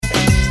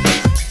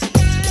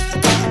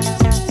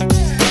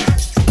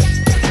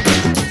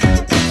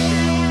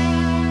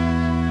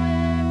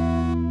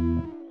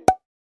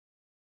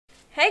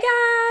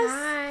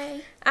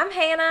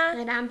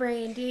And I'm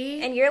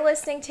Brandi. And you're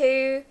listening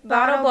to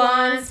Bottle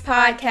Blondes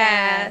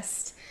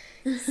Podcast.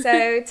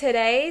 So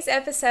today's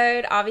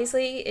episode,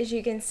 obviously, as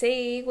you can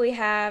see, we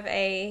have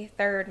a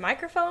third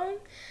microphone.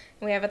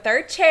 We have a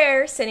third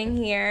chair sitting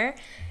here.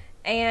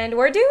 And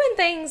we're doing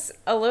things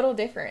a little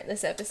different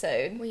this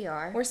episode. We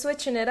are. We're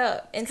switching it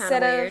up. It's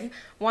Instead weird. of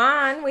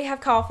wine, we have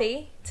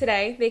coffee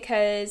today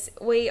because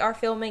we are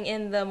filming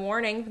in the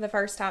morning for the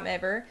first time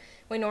ever.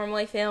 We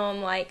normally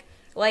film like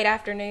late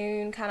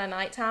afternoon, kind of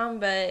nighttime,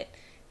 but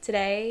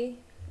today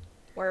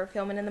we're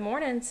filming in the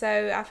morning,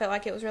 so I felt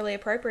like it was really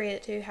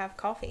appropriate to have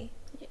coffee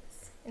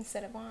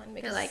instead of wine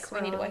because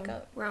we need to wake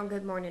up. We're on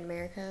Good Morning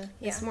America.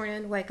 This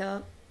morning, wake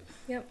up.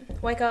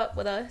 Yep, wake up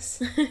with us.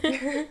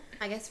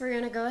 I guess we're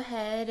going to go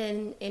ahead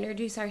and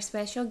introduce our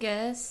special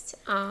guest.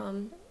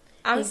 I'm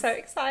so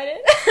excited.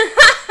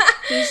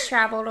 He's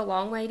traveled a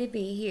long way to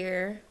be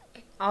here,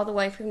 all the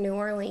way from New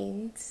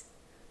Orleans.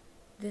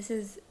 This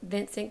is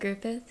Vincent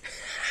Griffith.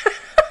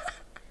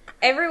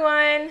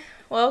 Everyone,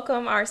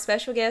 welcome our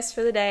special guest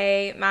for the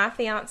day, my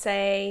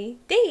fiance,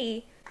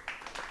 Dee.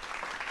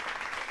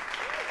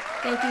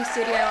 Thank you,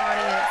 studio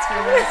audience, for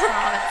your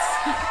response.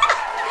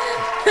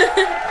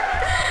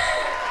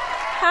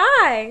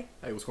 Hi.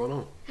 Hey, what's going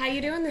on? How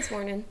you doing this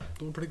morning?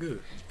 Doing pretty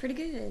good. Pretty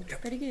good.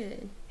 Yep. Pretty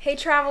good. He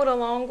traveled a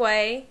long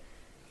way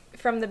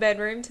from the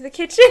bedroom to the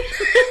kitchen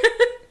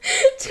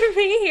to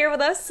be here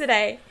with us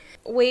today.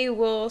 We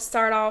will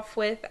start off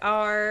with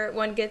our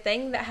one good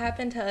thing that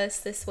happened to us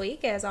this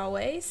week, as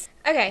always.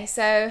 Okay,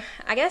 so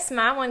I guess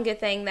my one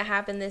good thing that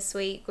happened this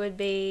week would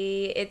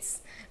be,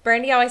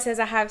 Brandi always says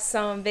I have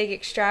some big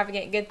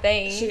extravagant good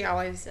thing. She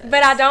always does.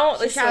 But I don't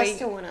this week. She tries week.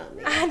 to one-up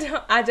me.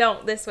 I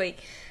don't this week.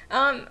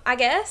 I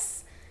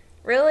guess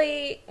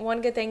really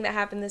one good thing that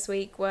happened this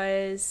week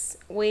was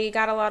we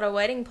got a lot of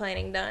wedding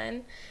planning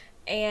done.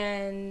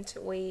 And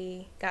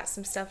we got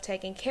some stuff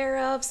taken care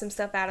of, some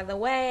stuff out of the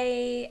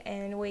way,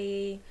 and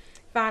we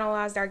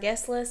finalized our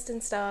guest list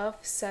and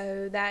stuff.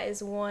 So that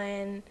is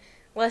one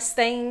less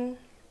thing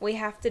we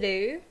have to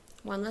do.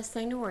 One less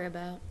thing to worry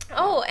about.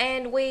 Oh,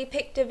 and we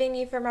picked a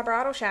venue for my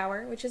bridal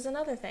shower, which is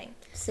another thing.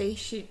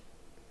 See,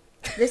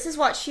 this is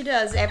what she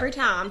does every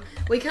time.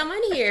 We come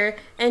in here,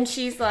 and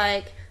she's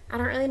like, I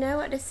don't really know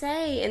what to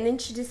say. And then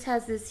she just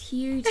has this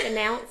huge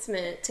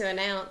announcement to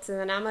announce, and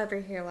then I'm over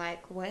here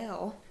like,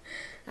 well,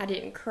 I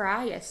didn't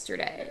cry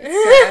yesterday,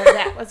 so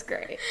that was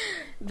great.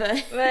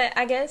 But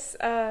I guess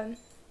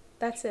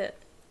that's it.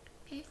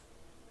 Okay.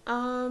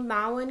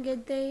 My one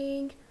good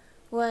thing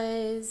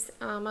was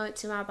I went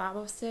to my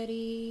Bible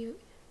study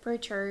for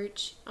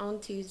church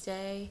on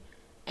Tuesday,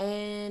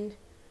 and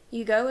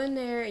you go in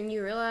there and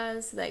you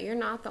realize that you're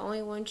not the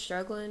only one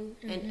struggling,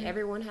 and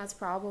everyone has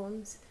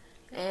problems,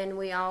 and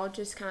we all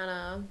just kind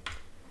of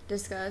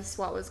discussed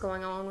what was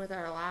going on with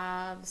our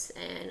lives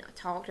and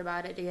talked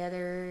about it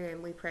together,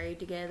 and we prayed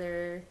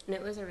together, and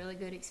it was a really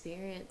good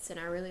experience, and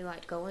I really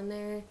liked going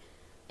there,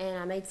 and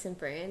I made some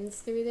friends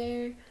through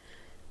there.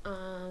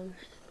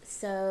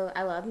 So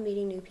I love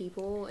meeting new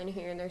people and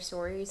hearing their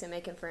stories and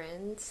making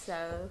friends,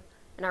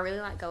 and I really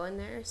like going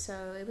there,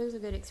 so it was a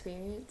good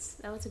experience.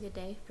 That was a good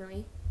day for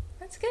me.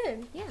 That's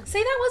good. Yeah.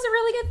 See, that was a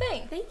really good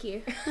thing. Thank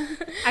you.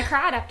 I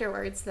cried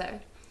afterwards, though.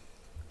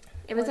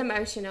 It was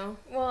emotional.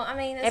 Well, I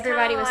mean, it's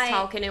everybody was like,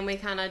 talking, and we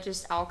kind of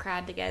just all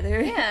cried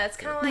together. Yeah, it's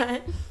kind of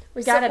like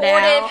we got it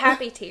supportive, out.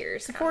 happy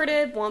tears.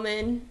 Supportive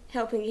woman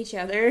helping each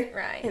other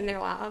in their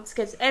lives,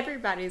 because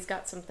everybody's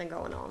got something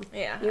going on.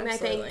 Yeah, you may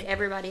think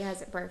everybody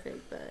has it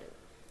perfect, but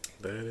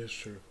that is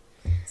true.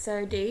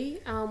 So, Dee,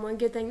 one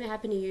good thing that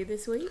happened to you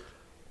this week?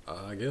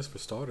 I guess for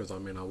starters, I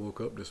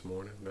woke up this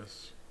morning.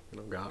 That's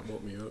God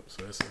woke me up,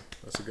 so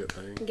that's a good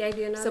thing. Gave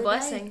you another It's a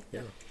blessing.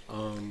 day.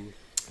 Yeah.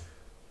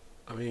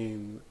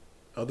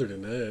 Other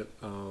than that,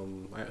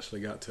 I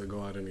actually got to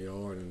go out in the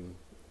yard and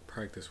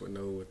practice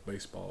with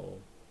baseball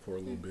for a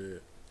little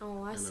bit.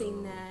 Oh, I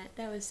seen that.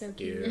 That was so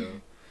cute. Yeah,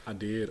 I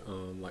did.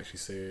 Like she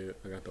said,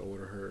 I got to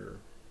order her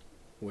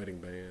wedding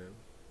band.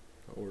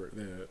 I ordered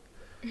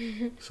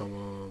that. So,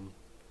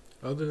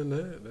 other than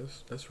that,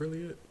 that's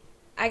really it.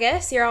 I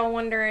guess you're all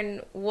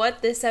wondering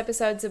what this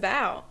episode's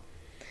about.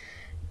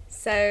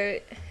 So,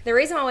 the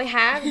reason why we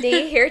have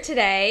Dee here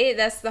today,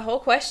 that's the whole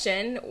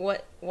question,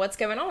 what's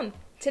going on?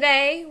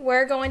 Today,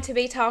 we're going to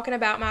be talking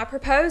about my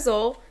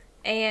proposal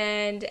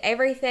and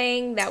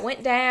everything that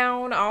went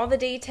down, all the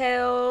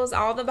details,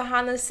 all the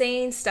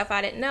behind-the-scenes stuff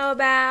I didn't know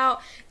about,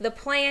 the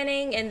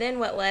planning, and then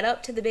what led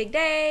up to the big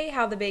day,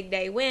 how the big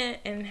day went,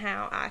 and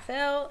how I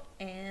felt,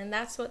 and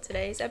that's what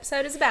today's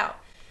episode is about.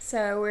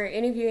 So we're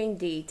interviewing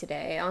Dee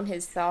today on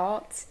his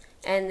thoughts,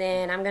 and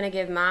then I'm going to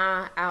give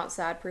my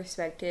outside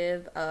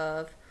perspective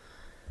of,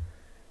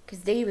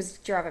 because Dee was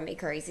driving me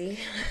crazy,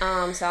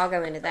 so I'll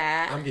go into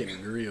that. I'm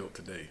getting grilled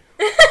today.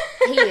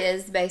 He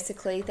is,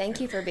 basically. Thank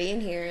you for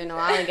being here and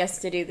allowing us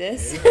to do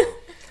this. Yeah.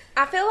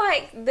 I feel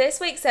like this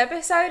week's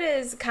episode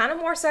is kind of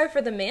more so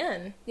for the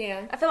men.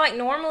 Yeah. I feel like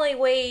normally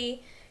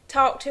we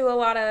talk to a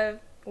lot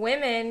of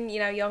women,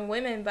 young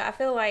women, but I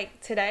feel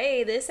like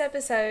today, this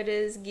episode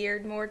is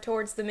geared more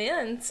towards the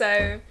men,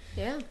 so...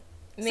 Yeah.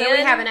 So we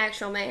have an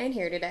actual man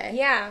here today.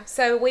 Yeah,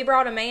 so we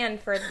brought a man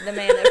for the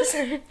man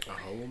episode. A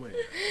whole man.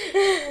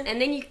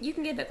 And then you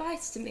can give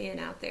advice to men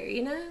out there,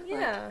 you know?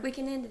 Yeah. Like, we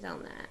can end it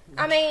on that.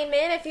 I mean,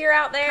 men, if you're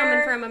out there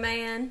Coming from a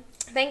man.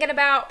 thinking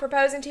about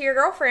proposing to your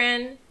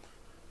girlfriend,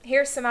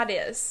 here's some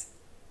ideas.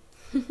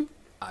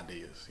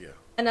 Ideas, yeah.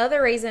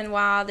 Another reason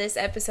why this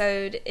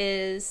episode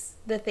is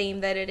the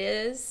theme that it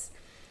is,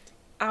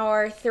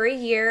 our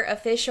 3-year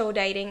official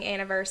dating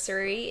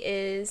anniversary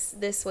is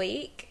this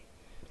week.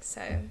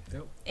 So,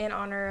 Yep. in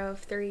honor of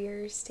 3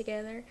 years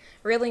together.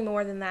 Really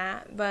more than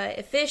that, but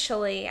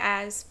officially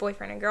as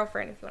boyfriend and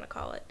girlfriend, if you want to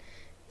call it,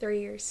 3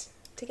 years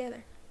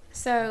together.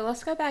 So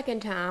let's go back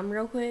in time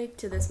real quick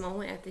to this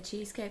moment at the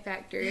Cheesecake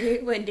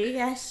Factory when Dee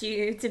asked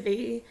you to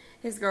be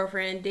his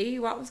girlfriend. Dee,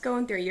 what was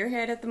going through your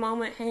head at the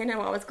moment? Hannah,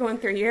 what was going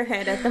through your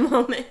head at the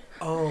moment?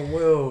 Oh,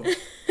 well,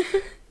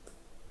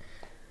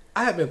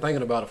 I had been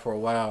thinking about it for a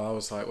while. I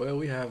was like, well,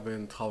 we have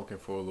been talking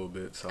for a little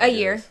bit. So A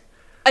year.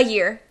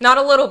 Not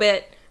a little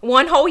bit.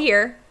 1 whole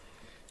year.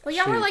 Well,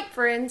 y'all were like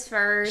friends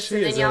first, she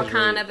and then y'all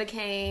kind exaggerated. of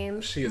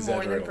became She more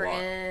exaggerated than a lot.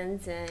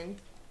 friends,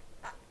 and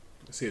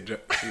She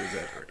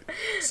exaggerated.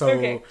 So,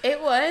 Okay. it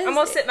was. I'm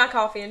going to sip my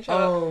coffee and shut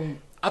up.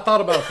 I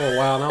thought about it for a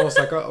while, and I was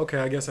like, okay,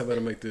 I guess I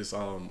better make this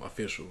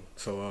official.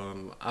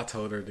 So I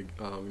told her to,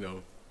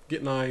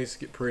 get nice,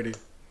 get pretty,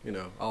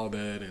 all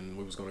that, and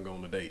we was going to go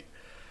on a date.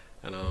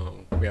 And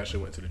we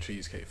actually went to the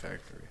Cheesecake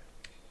Factory.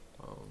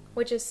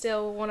 Which is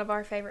still one of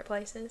our favorite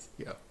places.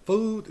 Yeah,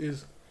 food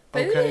is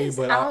Food okay, is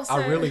but also-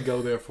 I really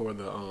go there for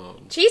the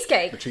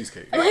Cheesecake.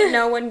 cheesecake. Like,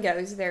 no one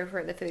goes there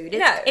for the food. It's,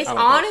 No. it's I don't think so.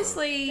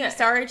 honestly, Yeah.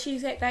 sorry,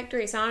 Cheesecake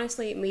Factory, it's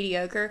honestly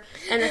mediocre.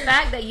 And the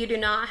fact that you do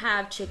not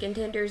have chicken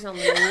tenders on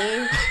the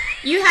menu,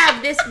 you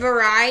have this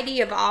variety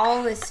of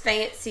all this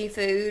fancy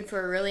food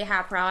for a really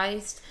high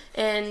price.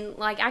 And,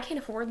 like, I can't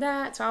afford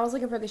that, so I was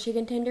looking for the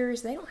chicken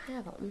tenders. They don't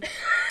have them.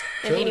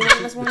 If Tell anyone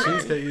them was the wondering.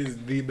 cheesecake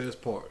is the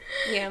best part.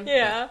 Yeah.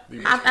 Yeah. The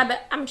best part.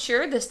 I'm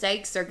sure the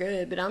steaks are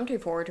good, but I'm too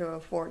poor to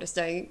afford a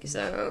steak,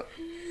 so...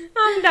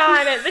 I'm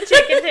dying at the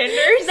chicken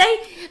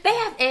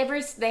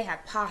tenders. They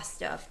have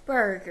pasta,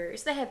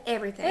 burgers, they have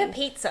everything. They have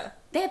pizza.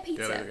 They have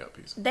pizza. Yeah, they got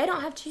pizza. They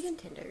don't have chicken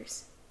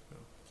tenders.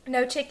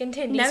 No chicken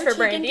tendies No for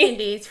chicken Brandi.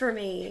 tendies for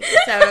me.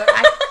 So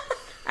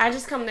I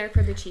just come there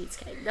for the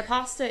cheesecake. The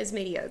pasta is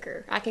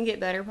mediocre. I can get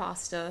better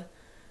pasta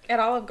At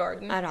Olive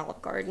Garden. at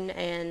Olive Garden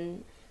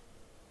and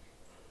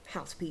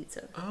House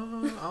Pizza.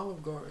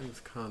 Olive Garden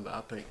is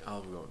I think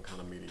Olive Garden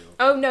kind of mediocre.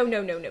 Oh, no.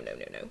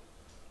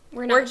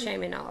 We're not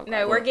shaming Olive Garden.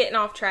 No, we're getting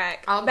off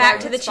track. Olive Back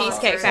to the Garden's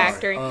Cheesecake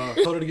sponsored.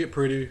 Factory. Told her to get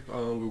pretty. We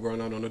were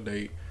going out on a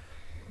date,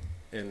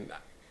 and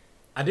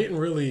I didn't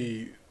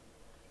really.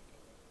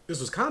 This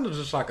was kind of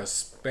just like a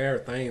spare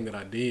thing that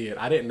I did.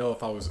 I didn't know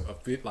if I was a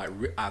fit.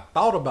 I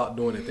thought about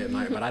doing it that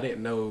night, but I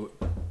didn't know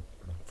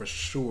for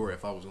sure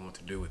if I was going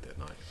to do it that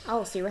night.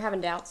 Oh, so you were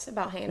having doubts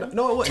about Hannah?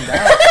 No, it wasn't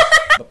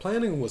that. The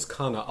planning was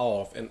kind of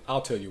off, and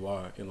I'll tell you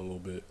why in a little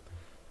bit.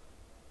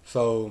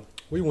 So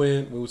we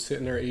were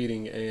sitting there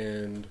eating,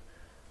 and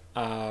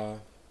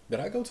did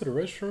I go to the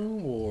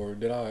restroom, or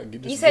did I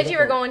just You said get you up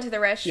were and- going to the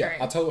restroom. Yeah,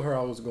 I told her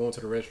I was going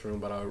to the restroom,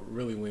 but I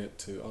really went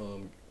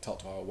to talk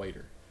to our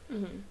waiter.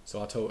 Mm-hmm.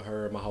 So I told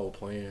her my whole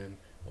plan.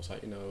 I was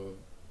like,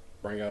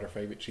 bring out her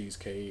favorite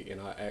cheesecake,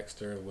 and I asked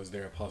her, was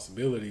there a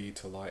possibility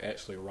to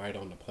actually write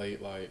on the plate,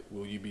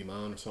 will you be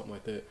mine or something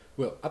like that?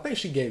 Well, I think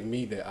she gave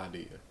me that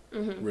idea,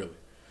 really.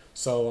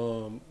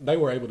 So they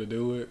were able to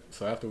do it.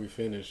 So after we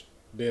finished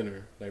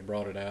dinner, they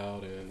brought it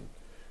out and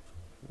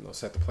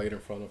set the plate in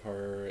front of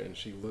her, and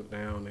she looked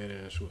down at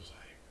it and she was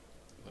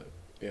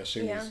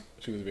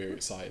she was very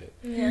excited.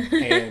 Yeah.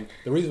 And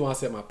the reason why I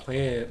said my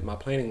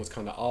planning was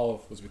kind of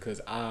off was because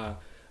I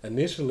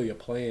initially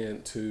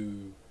planned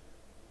to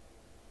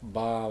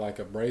buy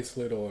a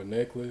bracelet or a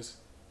necklace,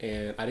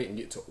 and I didn't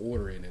get to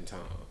order it in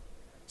time.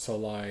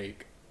 So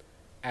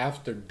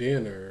after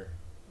dinner,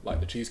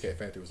 the Cheesecake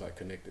Factory was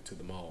connected to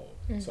the mall.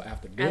 So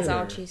after dinner, As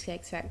all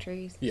Cheesecake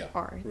Factories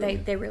are. really.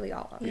 They really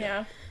all are.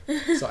 Yeah.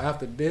 So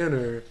after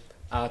dinner,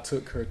 I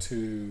took her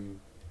to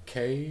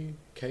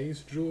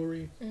Kay's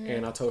jewelry,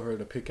 and I told her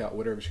to pick out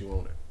whatever she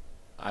wanted.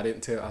 I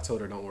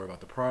told her, don't worry about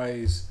the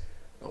price,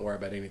 don't worry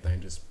about anything,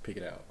 just pick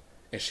it out.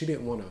 And she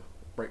didn't want to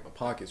break my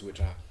pockets,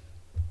 which I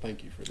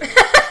thank you for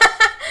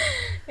that.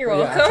 You're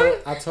Yeah,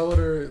 welcome. I told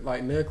her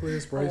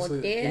necklace,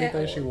 bracelet, yeah,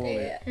 anything she oh,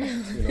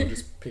 wanted.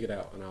 Just pick it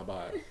out and I'll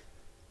buy it.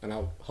 And I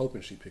was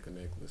hoping she'd pick a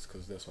necklace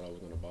because that's what I was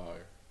going to buy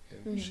her,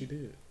 and she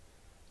did.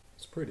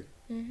 It's pretty.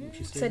 She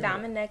It's still a got it.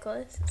 diamond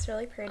necklace. It's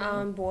really pretty.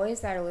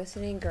 Boys that are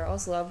listening,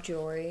 girls love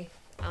jewelry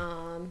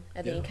of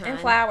any Yeah. kind. and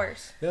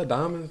flowers. Yeah,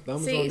 diamonds.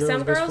 See, are girls'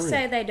 some best girls say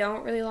friend. they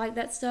don't really like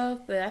that stuff,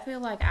 but I feel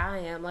like I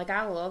am.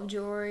 I love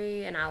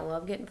jewelry and I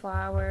love getting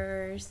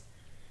flowers.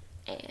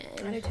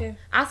 And I do too.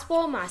 I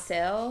spoil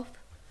myself.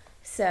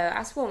 So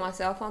I spoil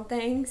myself on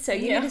things. So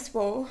you Yeah. need to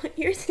spoil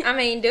yours. I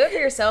mean, do it for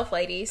yourself,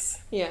 ladies.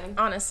 Yeah.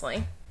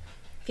 Honestly.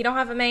 If you don't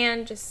have a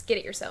man, just get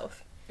it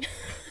yourself.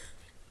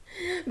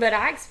 But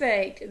I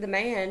expect the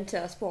man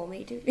to spoil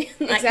me too. Like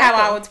Exactly.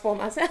 how I would spoil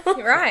myself.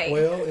 Right.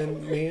 Well,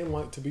 and men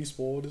like to be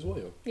spoiled as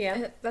well.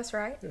 Yeah. That's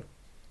right.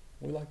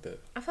 We like that.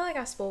 I feel like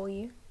I spoil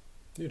you.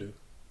 You do.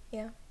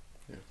 Yeah.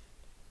 Yeah.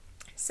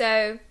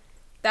 So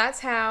that's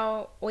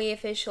how we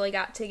officially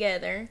got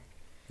together.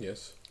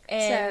 Yes.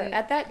 And So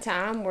at that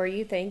time, were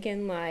you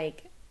thinking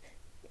like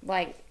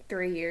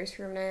 3 years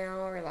from now,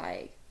 or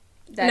like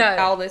that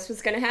No. all this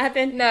was going to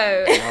happen?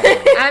 no,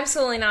 Oh,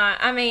 absolutely not.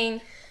 I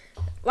mean,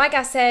 like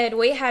I said,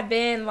 we had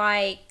been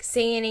like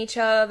seeing each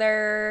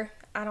other.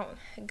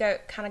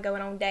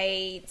 Going on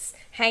dates,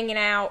 hanging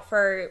out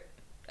for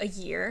a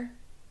year.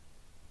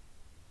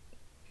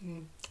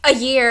 A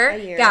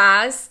year,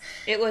 guys.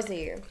 It was a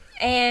year.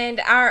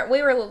 And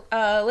we were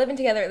living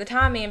together at the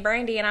time, me and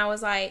Brandi, and I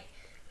was like,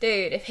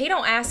 dude, if he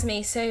don't ask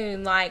me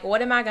soon, like,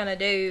 what am I going to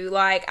do?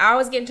 Like, I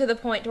was getting to the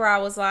point where I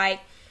was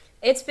like,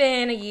 it's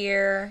been a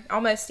year,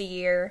 almost a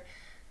year.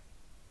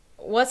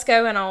 What's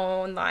going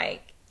on?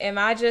 Like, am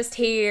I just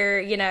here?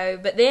 You know,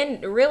 but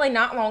then really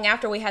not long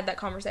after we had that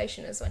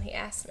conversation is when he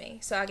asked me.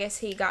 So I guess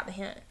he got the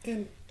hint.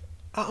 And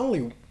I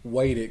only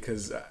waited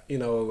because,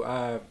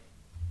 I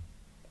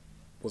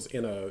was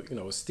in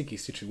a sticky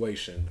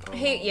situation.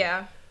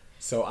 Yeah.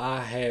 So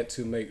I had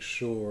to make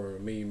sure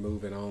me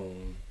moving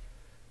on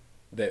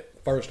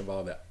that, first of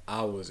all, that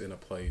I was in a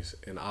place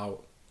and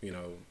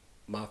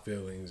my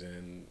feelings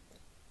and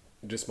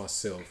just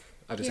myself,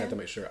 I just had to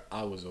make sure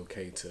I was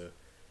okay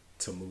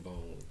to move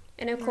on.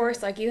 And of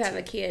course, like, you have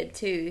a kid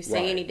too, so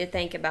you Right. need to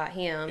think about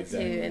him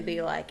Exactly. too, and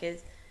be like,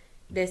 is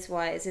this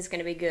going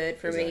to be good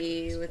for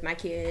me Exactly. with my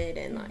kid?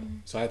 And like,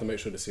 So I had to make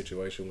sure the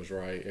situation was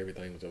right,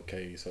 everything was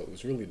okay. So it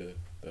was really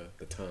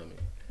the timing.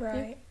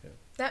 Right. Yeah.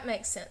 That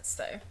makes sense,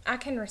 though. I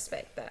can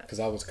respect that. Because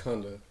I was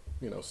kind of,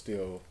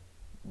 still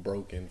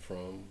broken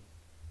from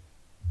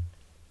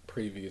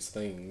previous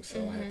things.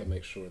 So I had to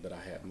make sure that I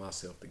had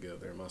myself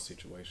together and my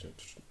situation,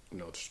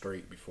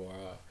 straight before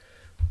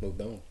I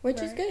moved on.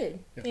 which is good.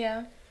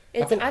 Yeah.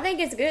 I think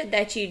it's good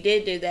that you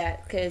did do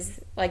that, because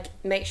like,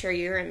 make sure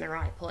you're in the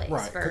right place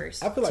Right. 'Cause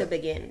first I feel like to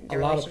begin the a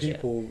lot of relationship.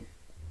 people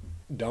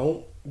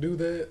don't do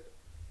that,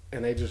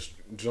 and they just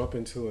jump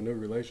into a new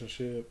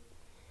relationship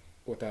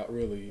without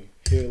really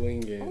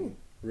healing and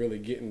really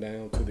getting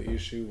down to the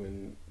issue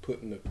and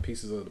putting the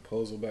pieces of the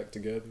puzzle back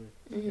together,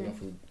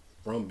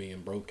 from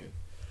being broken.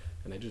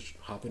 And they just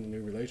hop in a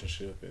new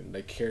relationship, and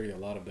they carry a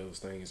lot of those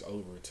things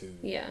over to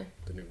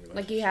the new relationship.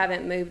 Like, you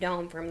haven't moved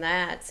on from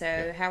that,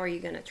 so how are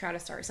you going to try to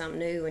start something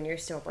new when you're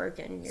still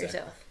broken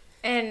yourself?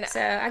 And So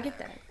I get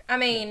that. I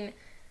mean,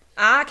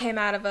 I came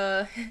out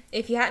of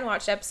if you hadn't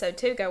watched episode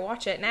 2, go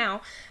watch it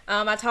now.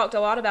 I talked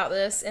a lot about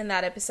this in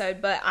that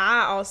episode, but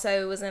I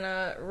also was in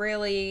a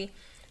really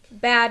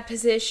bad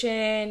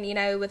position,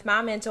 with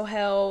my mental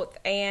health,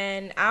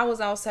 and I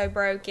was also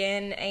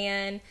broken.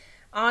 And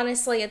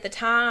honestly, at the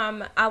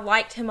time, I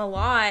liked him a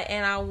lot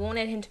and I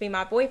wanted him to be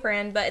my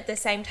boyfriend, but at the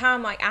same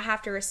time, like, I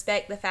have to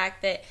respect the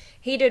fact that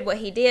he did what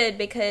he did,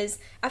 because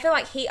I feel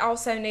like he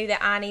also knew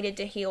that I needed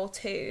to heal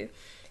too.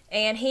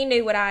 And he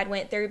knew what I had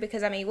went through,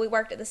 because, I mean, we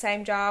worked at the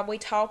same job. We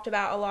talked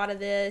about a lot of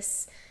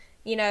this,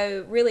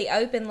 really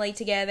openly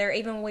together,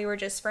 even when we were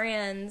just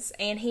friends.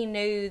 And he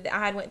knew that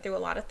I had went through a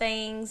lot of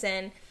things.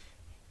 And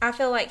I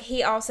feel like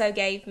he also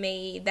gave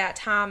me that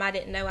time I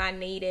didn't know I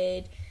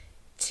needed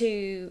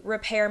to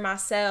repair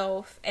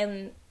myself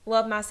and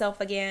love myself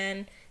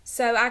again,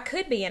 so I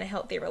could be in a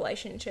healthy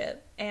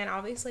relationship. And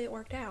obviously it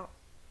worked out.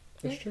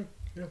 That's true.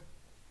 Yeah.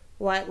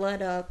 What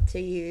led up to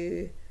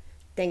you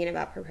thinking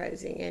about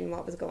proposing, and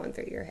what was going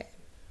through your head?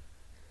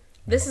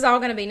 This is all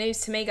going to be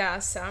news to me,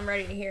 guys, so I'm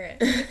ready to hear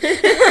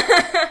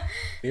it.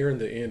 Nearing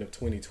the end of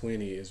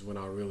 2020 is when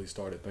I really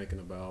started thinking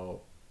about,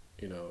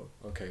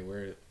 okay,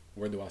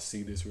 where do I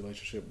see this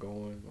relationship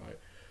going? Like,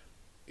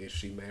 is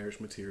she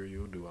marriage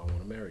material? Do I want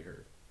to marry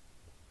her?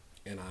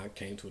 And I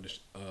came to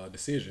a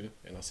decision,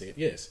 and I said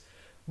yes.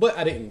 But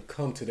I didn't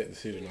come to that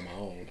decision on my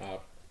own. I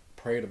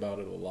prayed about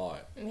it a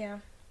lot. Yeah.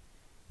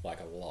 Like,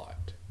 a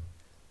lot.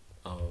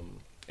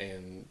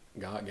 And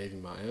God gave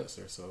me my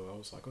answer, so I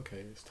was like, okay,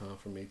 it's time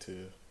for me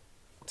to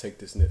take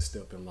this next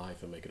step in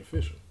life and make it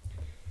official.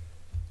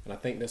 And I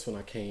think that's when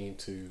I came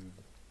to,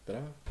 I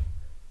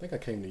think I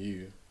came to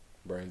you,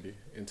 Brandi,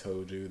 and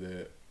told you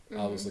that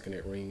I was looking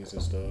at rings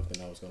and stuff,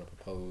 and I was going to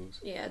propose.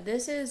 Yeah,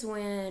 this is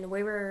when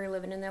we were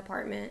living in the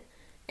apartment,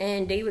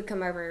 and Dee would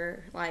come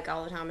over like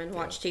all the time and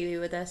watch TV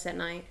with us at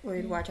night.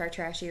 We'd watch our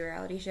trashy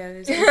reality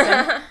shows and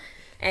stuff.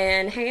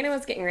 And Hannah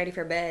was getting ready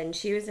for bed, and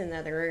she was in the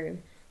other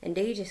room. And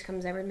Dee just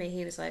comes over to me.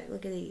 He was like,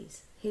 look at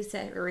these. He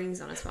set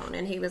rings on his phone,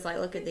 and he was like,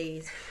 look at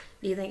these.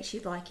 Do you think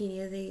she'd like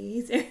any of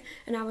these?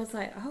 And I was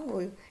like,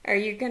 oh, are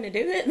you going to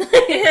do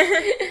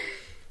it?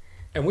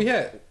 And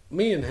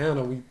me and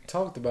Hannah, we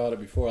talked about it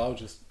before. I was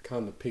just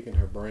kind of picking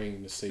her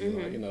brain to see,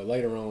 like,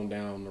 later on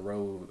down the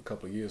road, a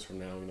couple of years from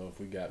now, if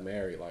we got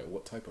married, like,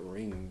 what type of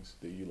rings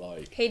do you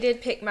like? He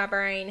did pick my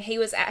brain. He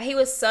was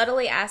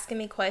subtly asking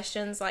me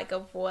questions, like,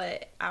 of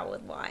what I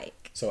would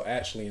like. So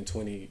actually in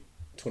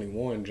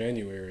 2021,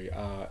 January,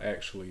 I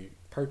actually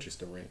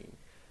purchased a ring.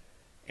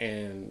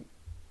 and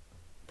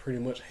pretty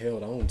much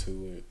held on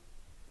to it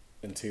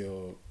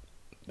until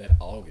that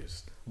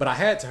August. But I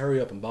had to hurry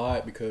up and buy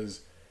it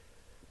because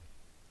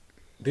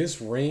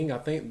this ring, I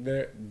think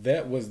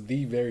that was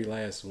the very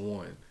last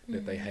one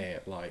that they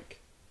had. Like,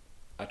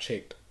 I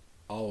checked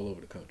all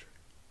over the country.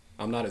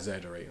 I'm not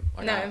exaggerating.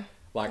 Like, No.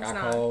 I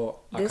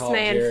This called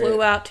man Jared.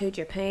 flew out to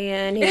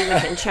Japan. He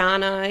was in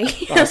China.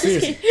 Oh,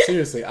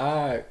 seriously,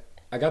 I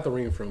got the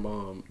ring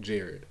from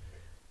Jared.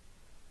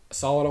 I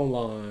saw it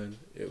online.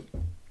 It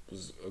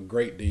was a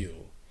great deal.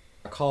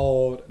 I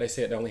called. They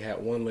said they only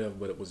had one left,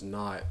 but it was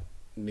not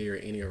near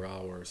any of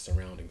our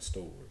surrounding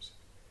stores.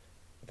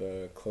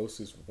 The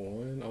closest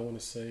one, I want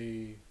to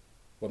say,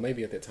 well,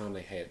 maybe at that time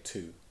they had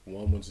two.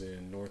 One was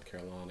in North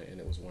Carolina, and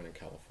it was one in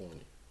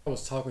California. I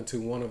was talking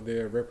to one of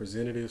their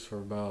representatives for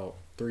about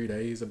 3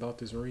 days about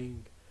this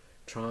ring,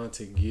 trying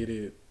to get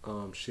it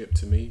shipped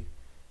to me,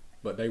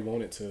 but they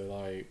wanted to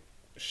like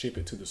ship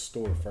it to the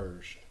store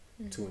first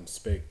to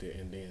inspect it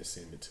and then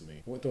send it to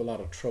me. Went through a lot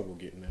of trouble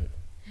getting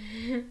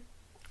it.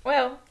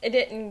 Well, it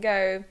didn't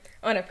go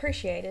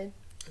unappreciated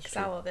because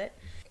I love it.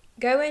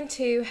 Go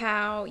into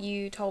how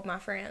you told my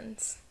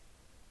friends.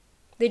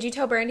 Did you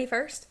tell Brandi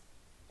first?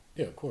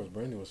 Yeah, of course.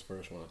 Brandi was the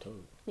first one I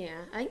told.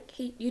 Yeah, I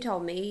think you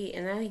told me,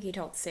 and I think you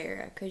told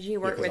Sarah, because you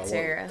work 'cause with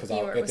Sarah.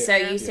 work with So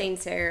Sarah. you seen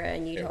Sarah,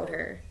 and you told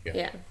her.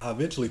 Yeah. I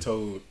eventually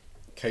told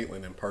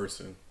Caitlin in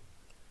person.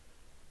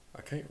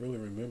 I can't really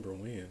remember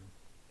when.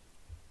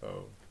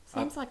 Oh,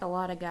 Seems like a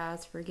lot of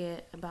guys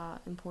forget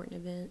about important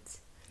events.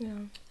 Yeah.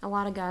 A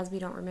lot of guys be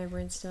don't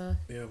remembering stuff.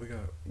 yeah, we got.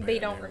 Be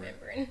bad don't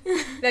memory.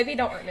 remembering. They be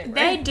don't remembering.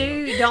 They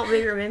do don't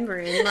be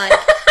remembering. Like,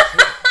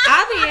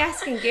 I'll be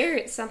asking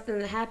Garrett something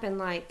that happened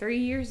like 3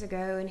 years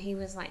ago, and he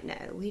was like, "No,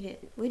 we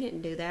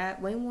didn't do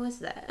that. When was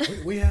that?"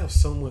 We have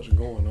so much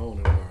going on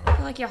in I our.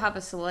 feel like y'all have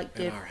a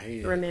selective In our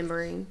head.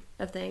 remembering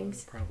of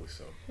things. Probably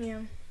so.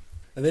 Yeah.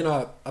 And then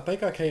I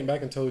think I came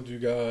back and told you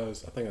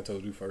guys. I think I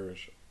told you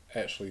first.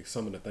 Actually,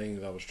 some of the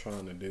things I was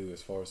trying to do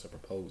as far as a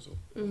proposal,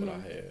 what I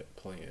had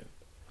planned.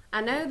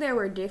 I know there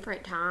were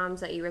different times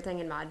that you were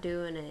thinking about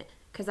doing it,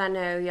 because I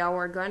know y'all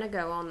were going to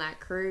go on that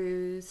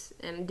cruise.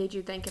 And did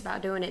you think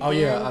about doing it Oh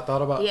then? yeah, I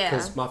thought about Yeah.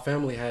 because my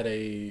family had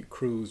a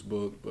cruise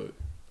booked, but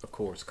of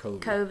course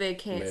COVID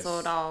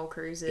canceled all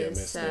cruises.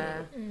 messed it So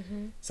up.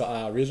 So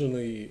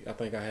I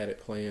think I had it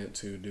planned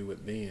to do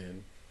it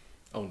then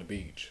on the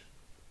beach.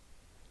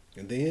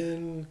 And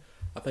then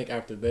I think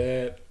after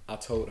that, I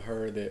told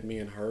her that me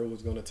and her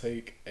was going to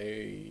take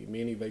a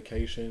mini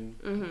vacation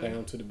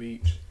down to the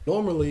beach.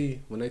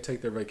 Normally, when they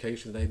take their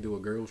vacation, they do a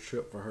girls'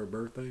 trip for her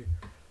birthday,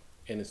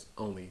 and it's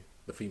only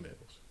the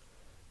females.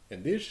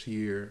 And this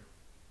year,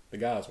 the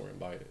guys were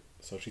invited.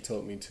 So she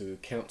told me to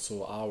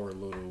cancel our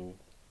little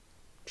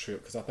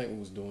trip, because I think we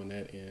was doing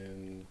that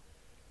in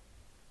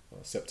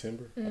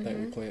September. I think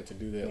we planned to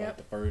do that like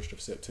the 1st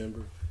of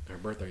September. Her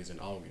birthday is in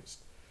August.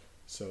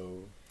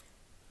 So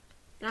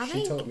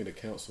she told me to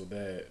cancel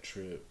that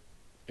trip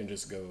and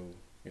just go,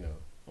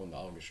 on the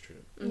August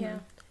trip. Yeah.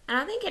 And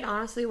I think it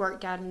honestly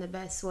worked out in the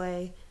best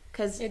way.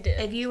 Because It did.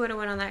 if you would have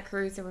went on that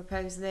cruise and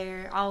proposed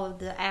there, all of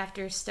the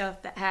after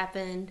stuff that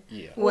happened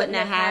Yeah. wouldn't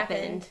have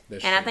happened.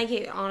 That's And I true.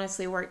 think it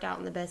honestly worked out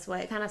in the best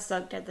way. It kind of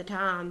sucked at the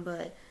time,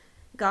 but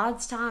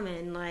God's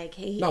timing, like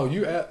No,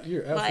 you're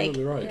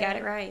absolutely right. You got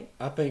it right.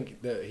 I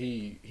think that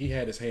he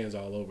had his hands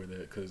all over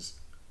that, because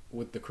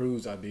with the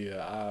cruise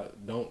idea, I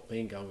don't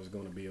think I was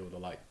going to be able to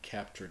like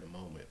capture the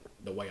moment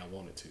the way I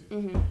wanted to,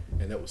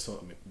 and that was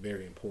something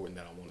very important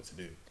that I wanted to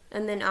do.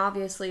 And then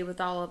obviously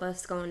with all of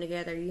us going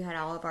together, you had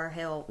all of our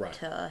help Right.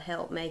 to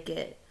help make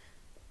it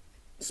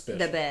Special,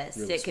 the best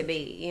really it could special.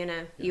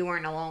 be. You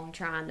weren't alone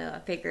trying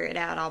to figure it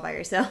out all by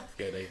yourself.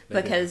 Yeah, they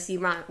Because you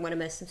might want to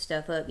mess some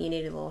stuff up. You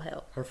needed a little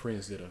help. her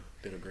friends did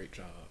a great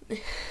job.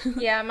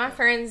 Yeah, my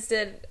friends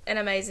did an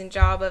amazing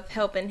job of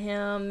helping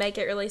him make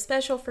it really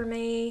special for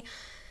me.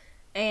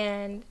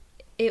 And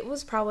it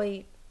was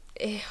probably,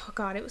 oh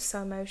God, it was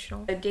so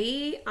emotional.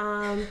 Dee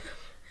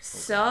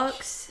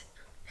sucks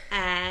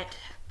at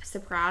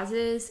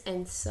surprises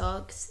and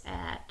sucks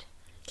at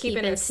Keeping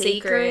keeping a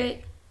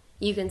secret.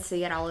 You can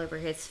see it all over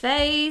his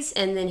face.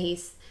 And then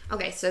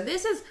okay, so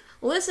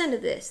listen to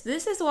this.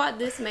 This is what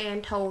this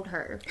man told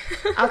her.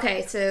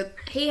 Okay, so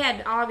he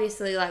had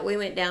obviously, like, we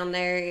went down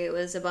there. It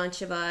was a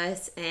bunch of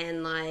us,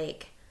 and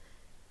like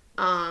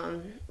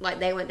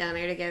they went down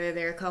there together.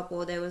 They're a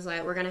couple. They was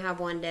like, we're gonna have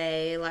one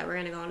day, like we're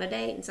gonna go on a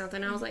date and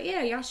something. I was like,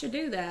 yeah, y'all should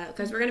do that,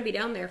 because we're gonna be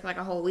down there for like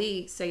a whole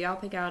week. So y'all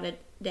pick out a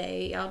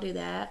day, y'all do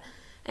that.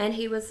 And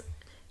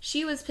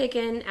she was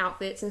picking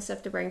outfits and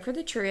stuff to bring for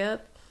the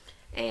trip,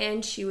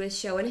 and she was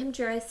showing him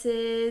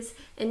dresses,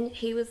 and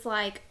he was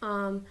like,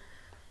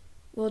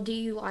 well, do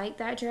you like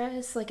that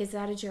dress? Like, is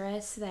that a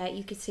dress that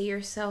you could see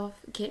yourself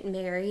getting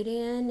married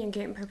in and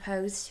getting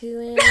proposed to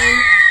in?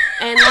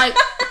 And, like,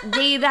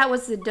 Dee, that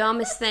was the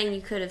dumbest thing you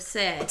could have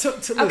said.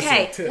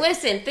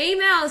 Listen,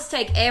 females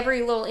take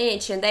every little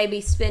inch and they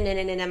be spinning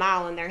it in a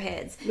mile in their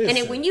heads. And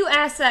then when you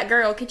ask that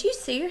girl, could you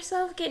see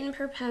yourself getting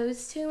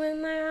proposed to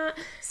in that?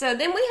 So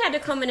then we had to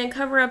come in and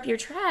cover up your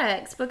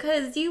tracks,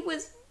 because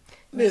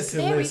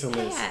Listen.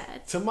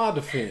 bad. To my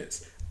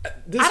defense, I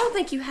don't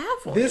think you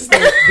have one. this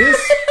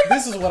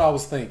is what I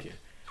was thinking.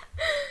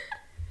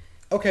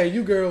 Okay,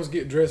 you girls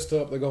get dressed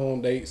up to go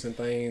on dates and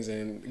things,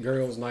 and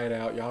girls' night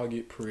out, y'all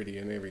get pretty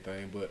and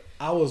everything. But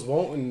I was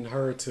wanting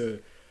her to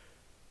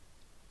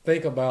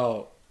think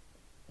about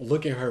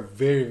looking her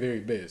very, very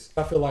best.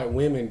 I feel like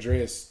women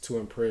dress to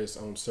impress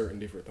on certain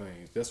different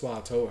things. That's why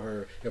I told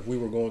her if we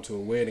were going to a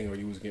wedding or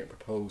you was getting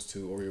proposed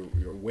to or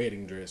your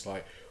wedding dress,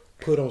 like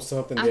put on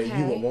something that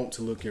you would want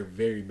to look your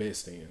very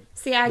best in.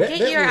 See, I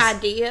get your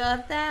idea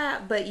of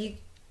that, but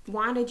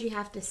why did you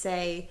have to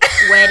say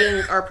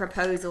wedding or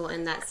proposal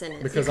in that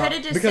sentence? Because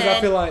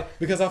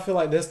I feel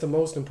like that's the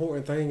most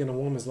important thing in a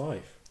woman's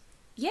life.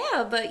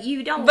 Yeah, but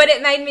you don't. But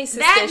it made me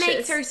suspicious. That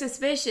makes her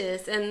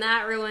suspicious, and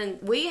that ruined.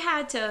 We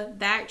had to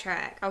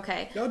backtrack.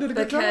 Okay, y'all did a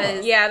good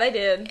job. Yeah, they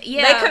did.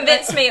 Yeah, they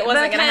convinced me it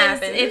wasn't going to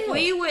happen. If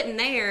we wasn't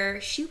there,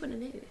 she would have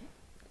knew.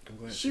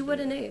 She would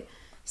have knew.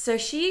 So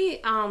she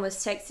was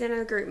texting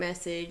a group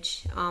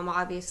message.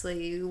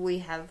 Obviously, we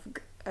have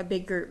a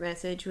big group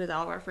message with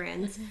all our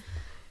friends.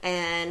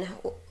 And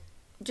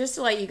just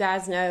to let you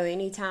guys know,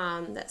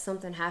 anytime that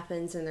something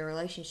happens in the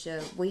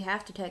relationship, we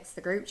have to text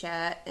the group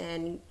chat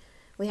and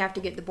we have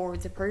to get the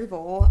board's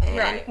approval.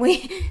 And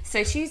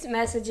so she's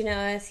messaging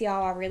us,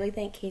 y'all, I really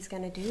think he's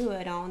going to do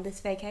it on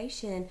this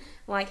vacation.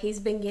 Like, he's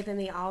been giving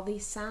me all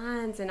these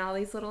signs and all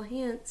these little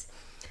hints.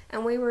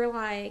 And we were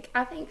like,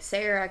 I think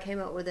Sarah came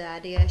up with the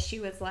idea. She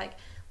was like,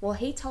 well,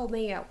 he told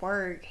me at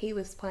work he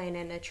was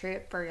planning a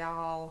trip for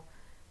y'all.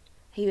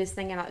 He was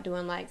thinking about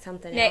doing like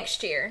something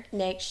next year.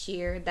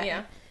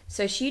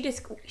 So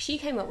she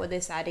came up with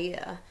this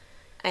idea,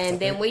 and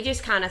then we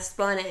just kind of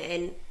spun it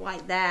and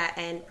like that,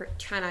 and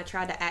kind of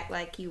tried to act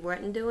like you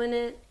weren't doing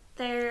it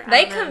there.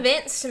 They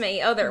convinced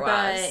me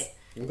otherwise.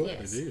 I'm glad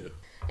they did.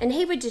 And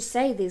he would just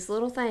say these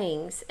little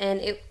things,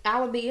 and I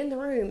would be in the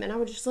room, and I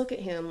would just look at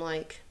him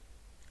like,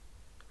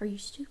 "Are you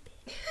stupid?"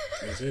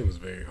 It was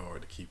very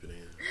hard to keep it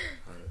in.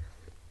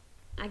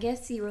 I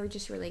guess you were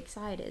just really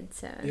excited,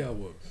 so. Yeah, I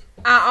was.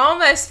 I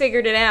almost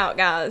figured it out,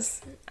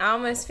 guys. I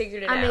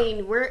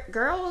mean, we're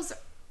girls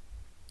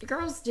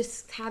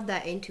just have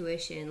that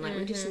intuition. Like,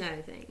 we just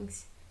know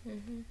things.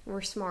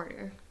 We're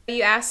smarter.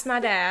 You asked my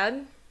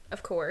dad,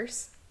 of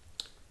course.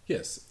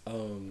 Yes.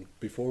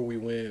 Before we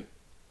went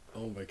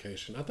on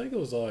vacation, I think it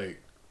was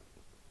like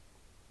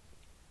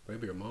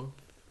maybe a month,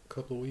 a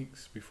couple of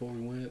weeks before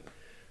we went.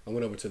 I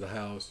went over to the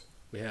house.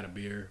 We had a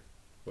beer,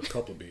 a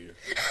couple of beers.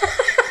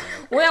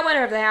 Well, I went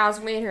over to the house.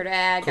 Me and her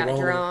dad got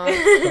drunk.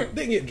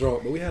 Didn't get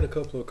drunk, but we had a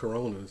couple of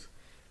Coronas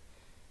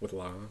with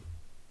lime.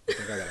 I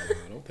think I got a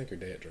lime. I don't think her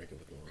dad drank it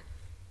with lime.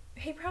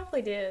 He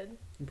probably did.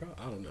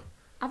 I don't know.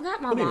 I've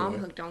got my mom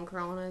hooked on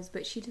Coronas,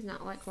 but she does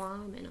not like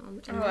lime in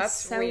them. And that's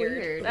so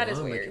weird. That is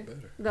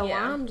weird. The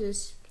lime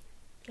just...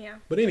 Yeah.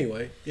 But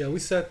anyway, yeah, we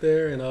sat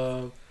there and,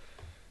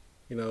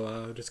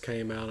 I just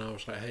came out and I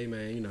was like, hey,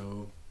 man,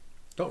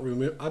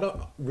 I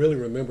don't really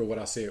remember what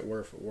I said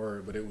word for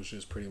word, but it was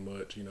just pretty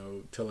much,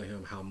 telling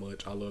him how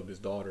much I loved his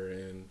daughter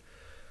and,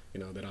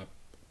 that I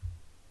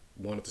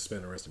wanted to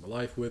spend the rest of my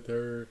life with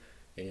her.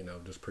 And,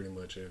 just pretty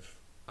much if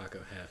I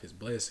could have his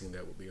blessing,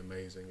 that would be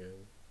amazing.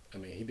 And, I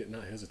mean, he did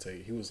not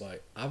hesitate. He was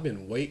like, I've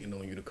been waiting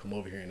on you to come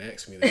over here and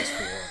ask me this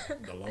for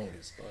the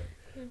longest.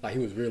 Like, he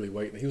was really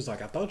waiting. He was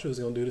like, I thought you was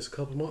going to do this a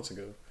couple months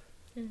ago.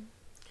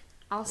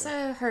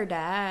 Also, her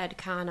dad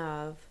kind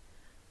of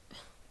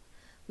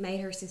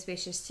made her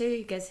suspicious too,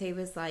 because he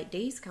was like,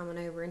 Dee's coming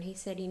over and he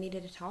said he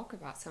needed to talk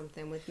about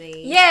something with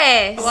me.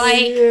 Yes.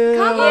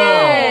 Come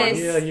on.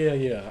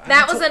 Yeah.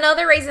 That was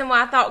another reason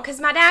why I thought, because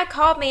my dad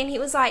called me and he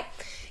was like,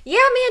 yeah,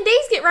 me and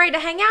Dee's getting ready to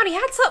hang out. He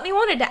had something he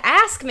wanted to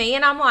ask me.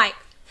 And I'm like,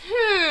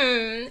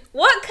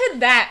 what could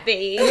that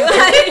be?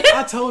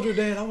 I told her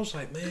dad, I was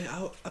like, man,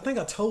 I think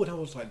I told him, I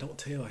was like, don't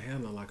tell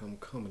Hannah like I'm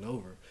coming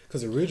over.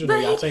 Because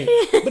originally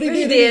but he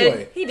did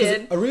anyway. He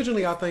did.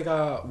 Originally I think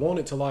I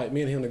wanted to like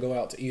me and him to go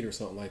out to eat or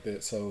something like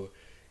that. So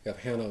if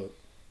Hannah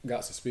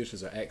got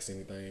suspicious or asked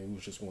anything, we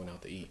was just going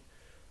out to eat.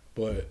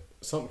 But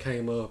something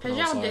came up. Because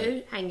y'all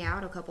do hang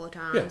out a couple of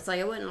times. Yeah. Like,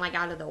 it wasn't like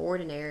out of the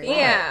ordinary.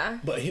 Yeah.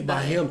 But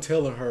by him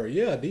telling her,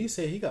 yeah, Dee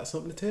said he got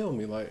something to tell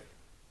me. Like,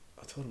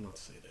 I told him not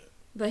to say that.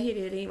 But he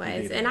did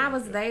anyways. And I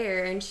was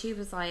there and she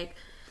was like,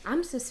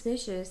 I'm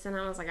suspicious. And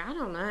I was like, I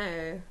don't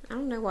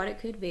know what it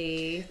could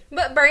be.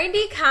 But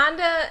Brandi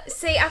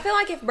I feel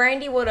like if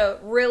Brandi would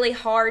have really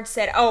hard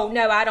said, oh,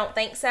 no, I don't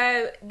think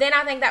so, then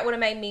I think that would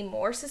have made me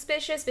more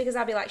suspicious, because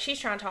I'd be like, she's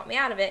trying to talk me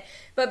out of it.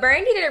 But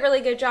Brandi did a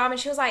really good job, and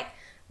she was like,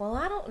 well,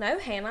 I don't know,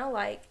 Hannah,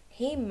 like,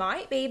 he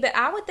might be, but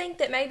I would think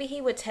that maybe he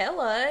would tell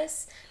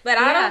us. But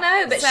I don't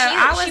know. But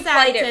so she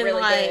played it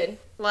really good.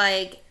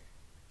 Like,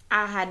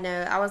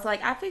 I was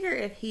like, I figure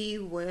if he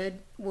would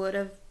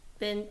have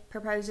been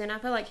proposing, I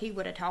feel like he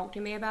would have talked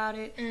to me about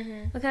it.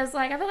 Because,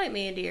 like, I feel like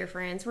me and Dee are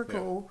friends. We're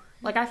cool.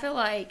 Like, I feel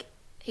like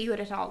he would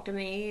have talked to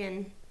me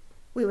and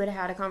we would have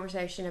had a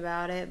conversation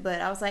about it. But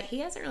I was like, he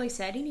hasn't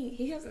said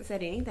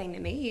anything to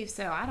me,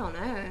 so I don't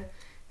know.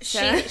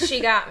 So.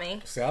 She got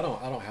me. See, I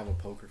don't have a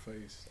poker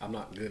face. I'm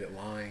not good at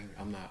lying.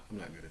 I'm not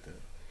good at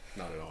that.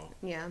 Not at all.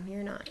 Yeah,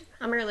 you're not.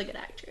 I'm a really good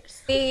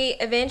actress. We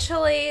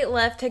eventually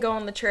left to go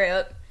on the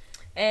trip,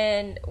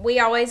 and we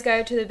always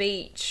go to the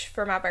beach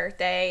for my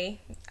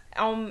birthday.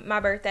 On my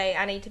birthday,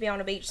 I need to be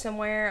on a beach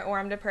somewhere or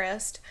I'm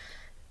depressed.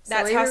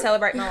 That's how I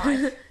celebrate my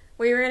life.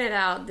 We rented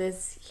out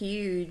this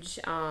huge,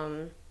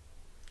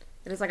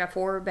 it was like a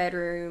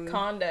 4-bedroom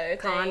Condo,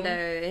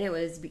 and it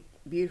was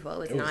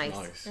beautiful. It was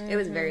nice. Mm-hmm. It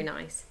was very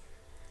nice.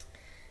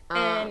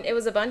 And it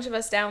was a bunch of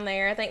us down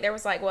there. I think there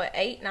was like,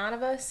 8, 9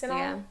 of us in all?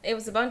 Yeah. It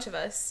was a bunch of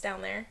us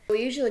down there.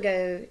 We usually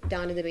go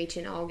down to the beach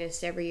in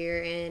August every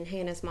year, and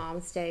Hannah's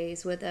mom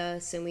stays with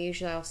us, and we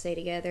usually all stay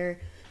together.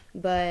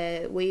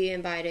 But we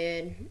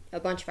invited a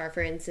bunch of our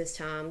friends this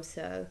time,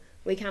 so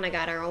we kind of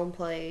got our own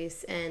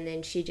place, and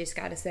then she just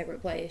got a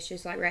separate place,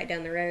 just like right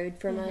down the road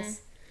from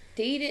us.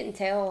 Dee didn't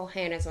tell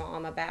Hannah's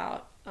mom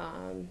about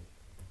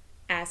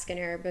asking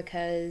her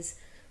because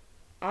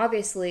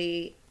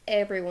obviously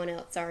everyone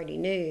else already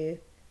knew,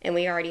 and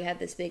we already had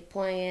this big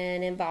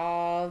plan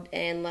involved,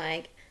 and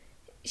like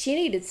she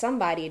needed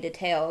somebody to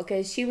tell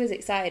because she was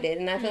excited,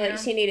 and I feel like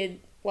she needed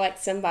like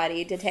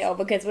somebody to tell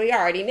because we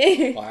already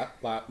knew.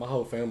 Like my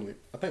whole family,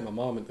 I think my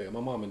mom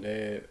and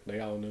dad, they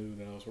all knew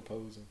that I was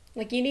proposing.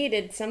 Like you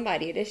needed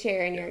somebody to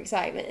share in your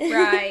excitement.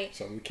 Right.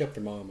 So we kept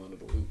her mom under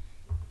the loop.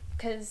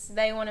 Because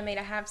they wanted me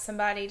to have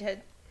somebody to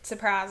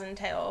surprise and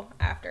tell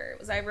after it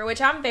was over,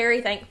 which I'm very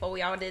thankful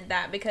we all did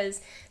that,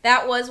 because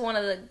that was one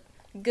of the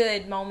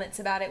good moments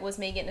about it, was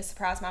me getting to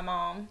surprise my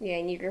mom. Yeah,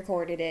 and you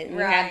recorded it, and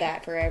you Right. had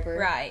that forever.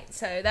 Right.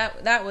 So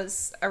that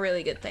was a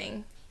really good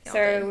thing. Y'all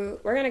did. So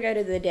we're gonna go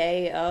to the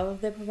day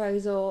of the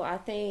proposal. I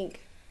think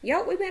we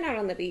went out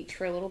on the beach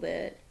for a little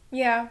bit.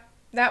 Yeah,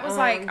 that was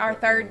like our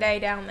third day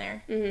down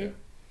there. Mm-hmm.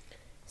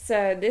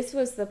 So this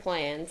was the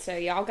plan. So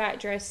y'all got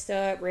dressed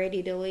up,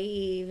 ready to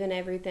leave and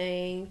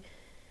everything,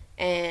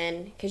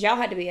 and because y'all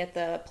had to be at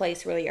the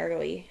place really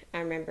early, I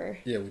remember.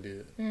 Yeah, we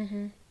did.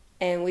 Mm-hmm.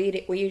 And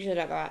we usually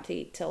don't go out to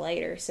eat till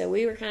later. So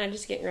we were kind of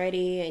just getting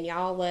ready, and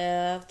y'all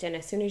left. And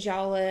as soon as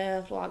y'all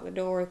left, locked the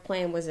door, the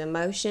plan was in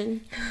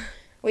motion.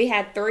 We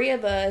had 3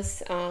 of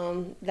us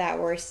that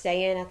were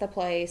staying at the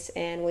place,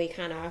 and we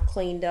kind of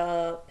cleaned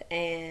up,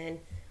 and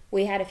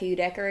we had a few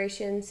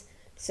decorations.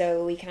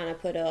 So we kind of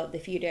put up the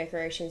few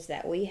decorations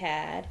that we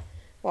had,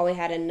 while we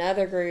had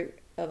another group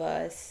of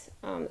us,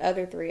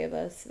 other 3 of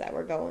us that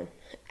were going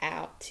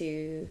out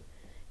to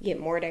get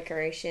more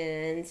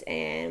decorations,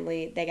 and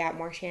they got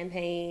more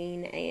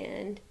champagne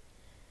and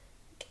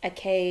a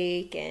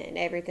cake and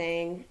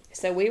everything.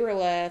 So we were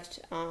left.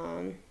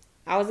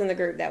 I was in the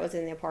group that was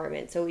in the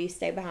apartment, so we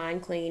stayed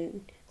behind,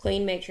 clean,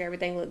 make sure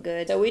everything looked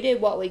good. So we did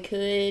what we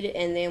could,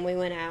 and then we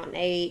went out and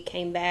ate,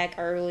 came back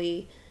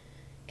early,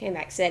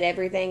 set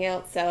everything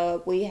else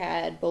up. We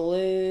had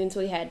balloons,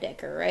 we had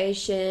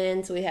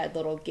decorations, we had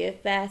little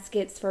gift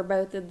baskets for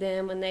both of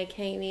them when they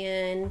came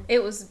in.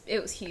 It was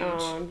huge.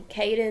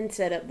 Kaden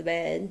set up the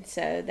bed,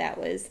 so that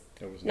was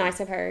nice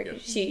of her. Yep.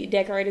 She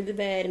decorated the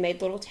bed and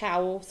made little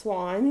towel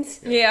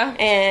swans. Yeah.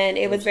 And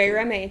it was very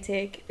cool.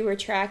 romantic. We were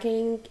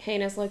tracking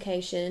Hannah's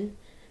location.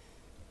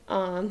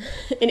 And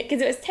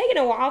because it was taking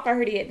a while for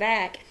her to get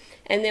back.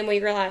 And then we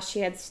realized she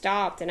had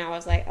stopped, and I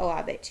was like, oh,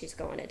 I bet she's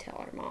going to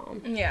tell her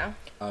mom. Yeah.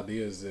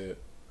 Ideas that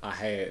I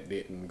had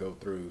didn't go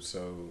through,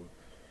 so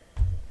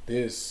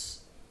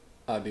this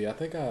idea, I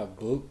think I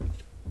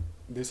booked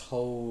this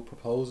whole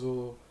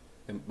proposal.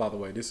 And by the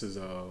way, this is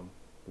a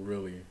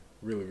really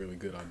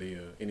good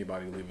idea.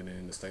 Anybody living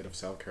in the state of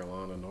South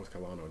Carolina, North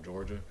Carolina, or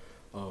Georgia,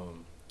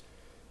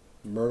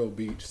 Myrtle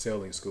Beach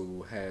Sailing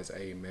School has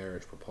a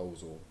marriage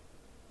proposal.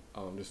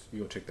 Just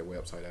you go check their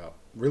website out.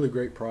 Really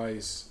great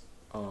price.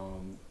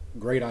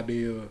 Great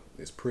idea.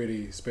 It's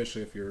pretty,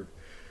 especially if your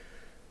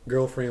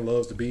girlfriend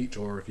loves the beach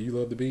or if you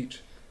love the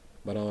beach.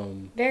 But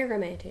Very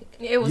romantic.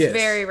 It was Yes.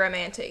 very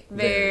romantic.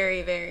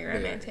 Very, very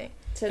romantic.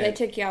 So they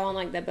took y'all on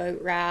like the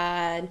boat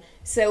ride.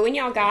 So when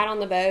y'all got on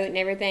the boat and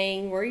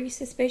everything, were you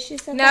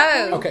suspicious of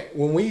that? No. okay,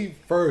 when we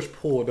first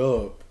pulled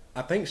up,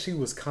 I think she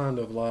was kind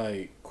of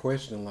like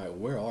questioning, like,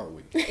 where are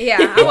we?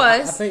 Yeah, I I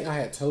was think I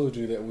had told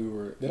you that we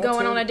were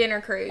going on a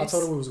dinner cruise. I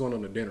told her we was going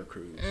on a dinner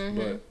cruise,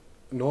 but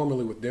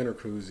normally with dinner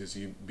cruises,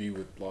 you be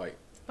with like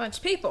Bunch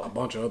of a people.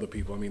 bunch of other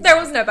people. I mean, There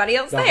was nobody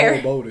else the there.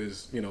 whole boat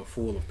is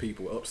full of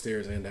people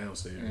upstairs and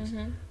downstairs.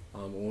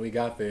 When we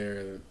got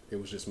there,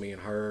 it was just me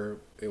and her.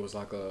 It was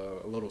like a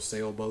little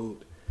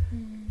sailboat,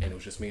 and it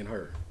was just me and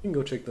her. You can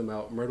go check them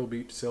out, Myrtle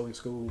Beach Sailing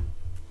School.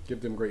 Give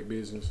them great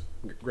business,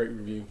 great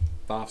review,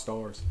 5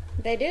 stars.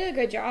 They did a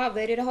good job.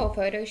 They did a whole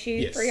photo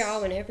shoot Yes. for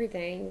y'all and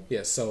everything.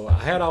 Yes, so I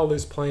had all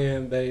this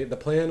planned. The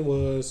plan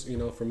was,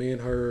 for me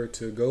and her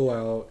to go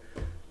out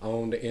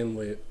on the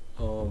inlet,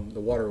 the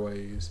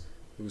waterways.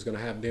 We was gonna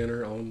have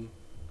dinner on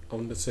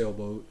the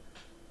sailboat.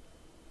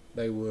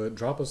 They would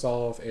drop us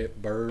off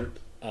at Bird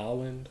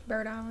Island.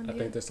 Bird Island. I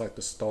think that's like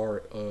the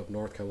start of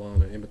North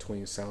Carolina, in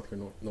between South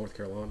and North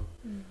Carolina,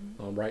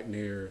 right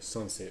near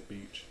Sunset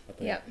Beach. I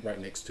think, Yep.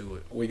 right next to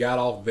it. We got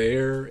off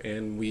there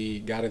and we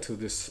got into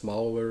this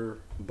smaller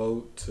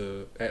boat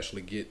to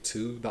actually get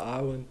to the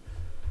island.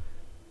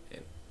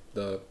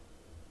 And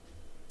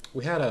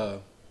we had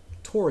a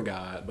tour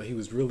guide, but he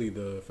was really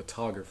the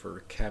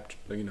photographer,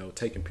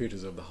 taking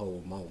pictures of the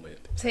whole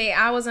moment. See,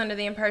 I was under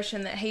the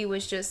impression that he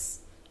was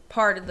just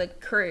part of the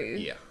crew.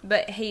 Yeah.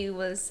 But he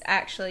was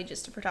actually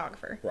just a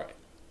photographer. Right.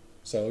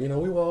 So,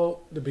 we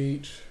walked the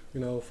beach,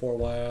 for a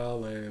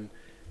while, and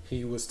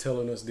he was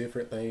telling us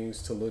different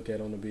things to look at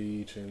on the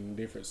beach and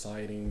different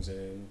sightings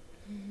and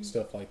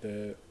stuff like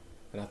that.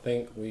 And I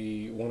think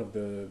one of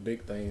the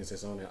big things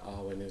that's on that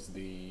island is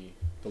the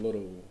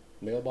little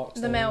mailbox.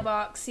 The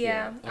mailbox,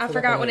 yeah. I forgot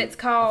forgot what it's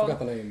called. I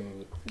forgot the name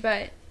of it.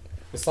 But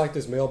it's like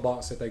this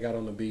mailbox that they got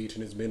on the beach,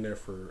 and it's been there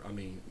for,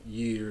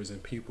 years,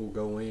 and people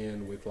go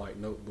in with, like,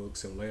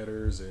 notebooks and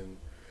letters, and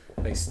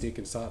they stick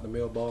inside the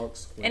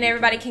mailbox. And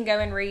everybody can go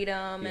and read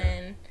them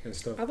and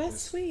stuff. Oh,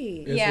 that's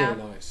sweet. It's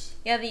really nice.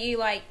 Yeah, that you,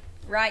 like,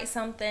 write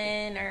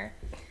something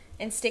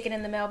and stick it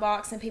in the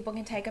mailbox, and people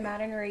can take them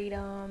out and read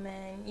them,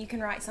 and you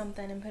can write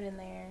something and put in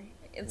there.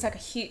 It's like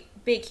a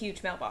big,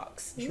 huge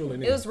mailbox. It's really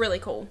neat. It was really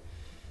cool.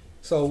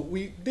 So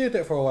we did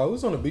that for a while. We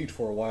was on the beach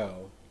for a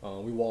while.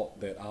 We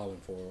walked that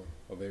island for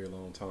a very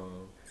long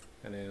time.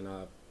 And then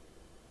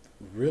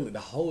the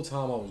whole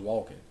time I was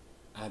walking,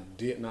 I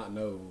did not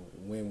know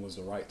when was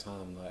the right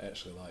time to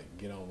actually, like,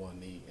 get on one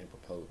knee and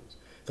propose.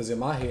 Because in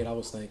my head, I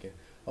was thinking,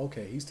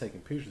 okay, he's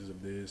taking pictures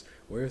of this.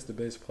 Where's the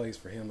best place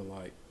for him to,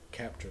 like,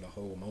 capture the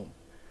whole moment?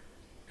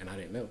 And I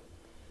didn't know.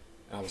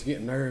 I was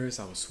getting nervous.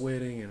 I was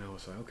sweating. And I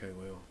was like, okay,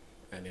 well.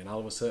 And then all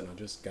of a sudden, I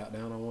just got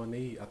down on one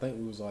knee. I think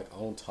we was, like,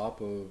 on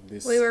top of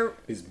this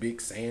big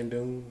sand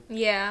dune.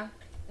 Yeah.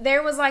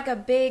 There was, like, a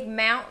big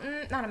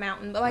mountain. Not a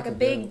mountain, but, like a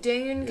big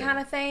dune kind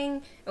of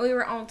thing. And we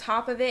were on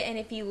top of it. And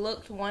if you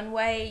looked one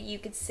way, you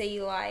could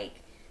see, like,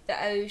 the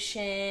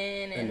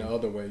ocean. And the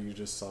other way, you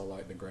just saw,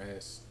 like, the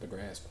grass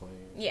plain.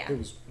 Yeah. It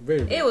was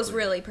very, very It was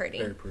pretty. really pretty.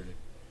 Very pretty.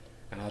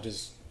 And I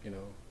just,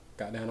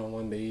 got down on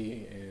one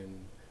knee.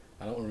 And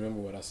I don't remember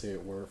what I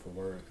said word for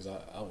word. Because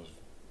I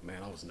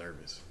was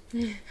nervous.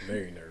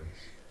 Very nervous.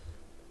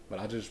 But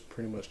I just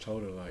pretty much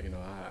told her, like,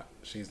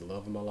 she's the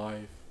love of my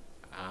life.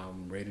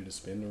 I'm ready to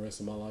spend the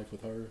rest of my life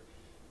with her.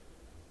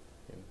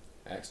 And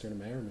asked her to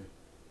marry me.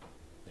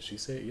 And she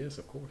said yes,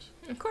 of course.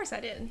 Of course I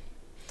did.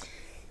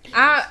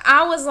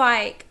 I was,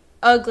 like,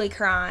 ugly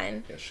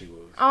crying. Yes, she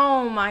was.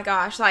 Oh, my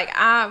gosh. Like,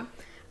 I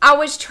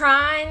was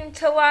trying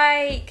to,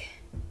 like,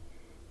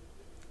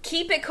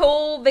 keep it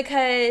cool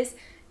because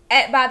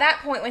by that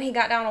point when he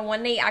got down on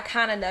one knee, I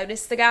kind of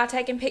noticed the guy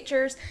taking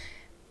pictures.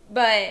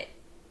 But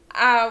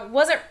I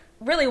wasn't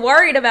really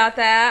worried about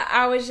that.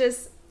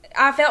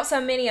 I felt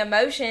so many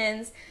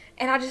emotions,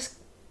 and I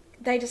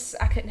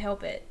couldn't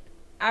help it.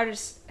 I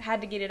just had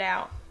to get it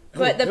out.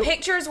 But the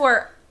pictures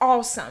were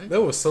awesome.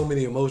 There were so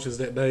many emotions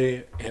that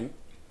day, and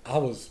I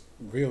was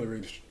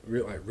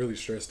really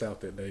stressed out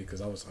that day because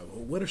I was like,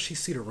 well, what if she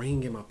see the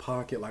ring in my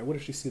pocket? Like, what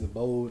if she see the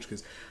bulge?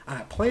 Because I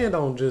had planned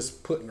on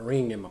just putting the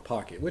ring in my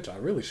pocket, which I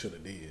really should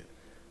have did.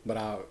 But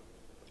I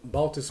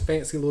bought this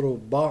fancy little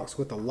box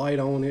with a light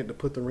on it to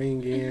put the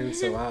ring in,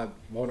 so I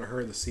wanted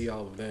her to see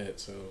all of that.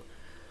 So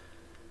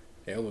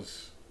yeah, it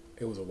was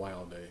a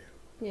wild day.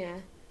 Yeah.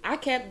 I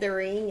kept the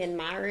ring in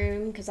my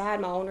room because I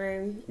had my own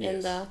room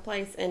in the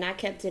place, and I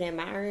kept it in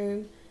my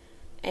room.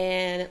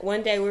 And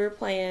one day we were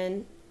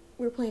playing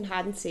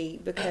hide and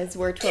seek because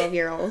we're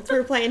 12-year-olds. We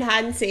were playing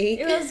hide and seek.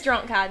 It was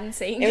drunk hide and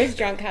seek. It was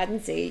drunk hide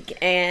and seek.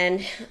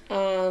 And,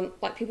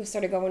 like, people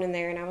started going in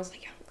there, and I was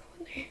like,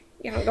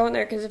 y'all don't go in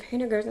there because if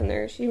Hannah goes in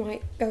there, she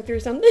might go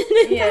through something.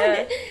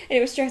 And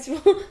it was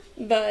stressful.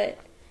 But,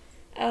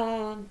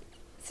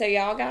 so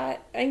y'all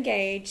got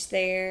engaged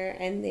there,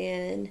 and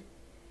then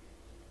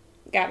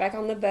got back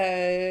on the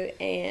boat,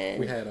 and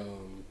we had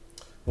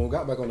when we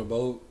got back on the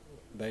boat,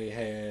 they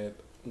had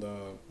the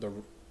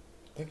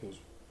I think it was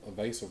a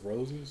vase of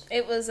roses.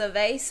 It was a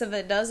vase of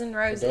a dozen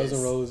roses. A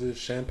dozen roses,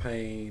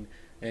 champagne,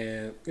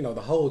 and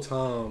the whole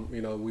time,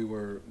 we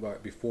were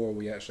like before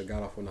we actually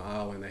got off on the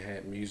island, they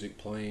had music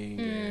playing.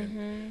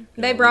 And,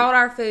 they brought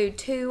our food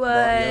to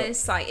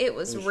us. Like it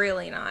was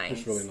really nice.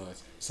 It was really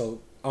nice.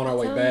 So on our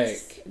way back,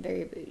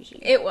 very bougie.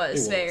 It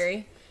was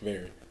very.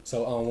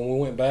 So when we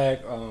went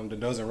back, the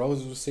dozen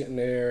roses was sitting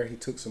there. He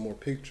took some more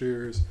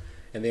pictures,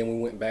 and then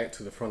we went back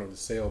to the front of the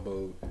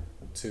sailboat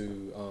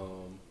to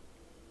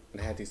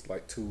and had these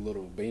like two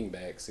little bean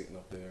bags sitting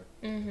up there.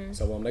 Mm-hmm.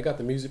 So they got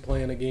the music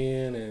playing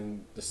again,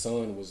 and the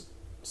sun was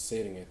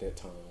setting at that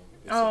time.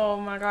 Oh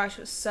my gosh,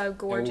 it was so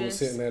gorgeous. And we were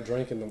sitting there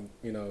drinking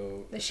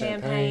the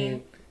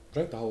champagne.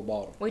 Drank the whole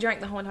bottle. We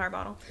drank the whole entire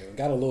bottle. Yeah, we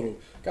got a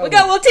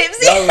little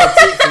tipsy.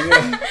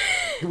 Yeah.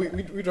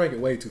 we drank it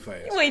way too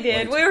fast. We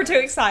did. We were too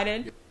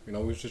excited. We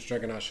was just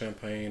drinking our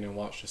champagne and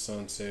watched the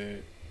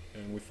sunset,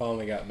 and we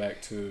finally got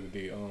back to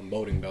the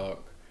boating dock.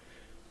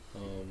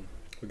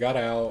 We got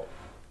out,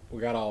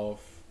 we got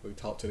off, we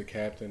talked to the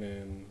captain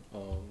and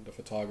the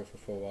photographer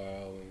for a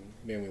while, and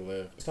then we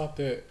left. We stopped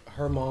at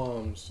her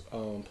mom's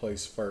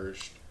place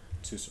first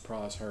to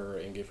surprise her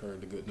and give her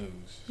the good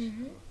news.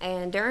 Mm-hmm.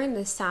 And during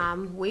this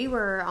time, we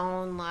were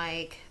on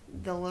like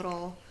the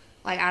little,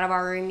 like out of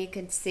our room, you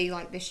could see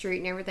like the street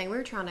and everything. We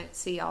were trying to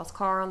see y'all's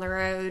car on the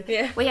road.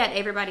 Yeah. We had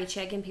everybody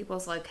checking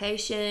people's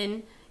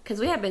location, because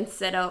we had been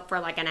set up for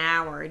like an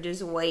hour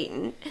just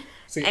waiting.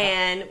 See,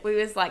 and we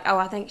was like, oh,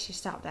 I think she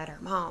stopped at her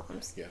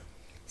mom's. Yeah.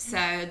 So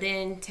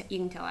then you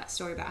can tell that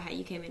story about how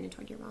you came in and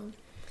told your mom.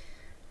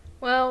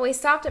 Well, we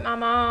stopped at my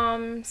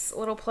mom's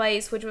little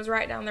place, which was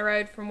right down the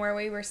road from where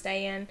we were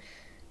staying.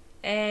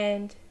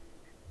 And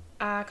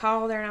I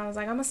called her and I was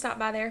like, I'm going to stop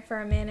by there for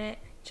a minute.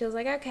 She was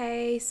like,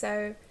 okay.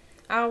 So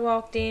I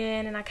walked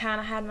in and I kind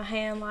of had my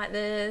hand like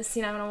this,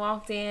 when I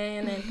walked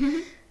in.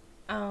 And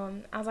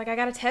I was like, I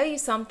got to tell you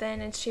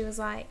something. And she was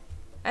like,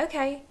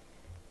 okay.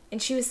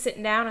 And she was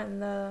sitting down in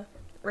the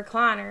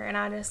recliner and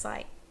I just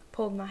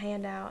pulled my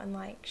hand out and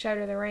showed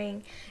her the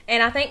ring.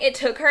 And I think it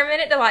took her a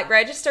minute to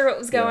register what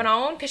was going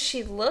on, because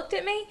she looked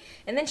at me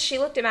and then she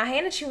looked at my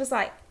hand and she was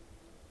like,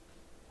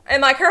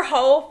 and her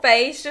whole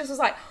face just was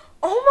like,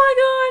 oh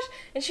my gosh.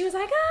 And she was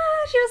like,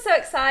 she was so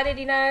excited,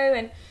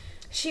 and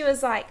she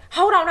was like,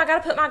 hold on, I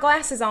gotta put my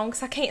glasses on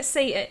because I can't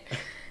see it.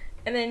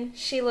 And then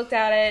she looked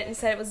at it and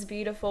said it was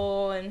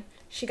beautiful, and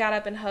she got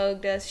up and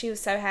hugged us. She was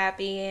so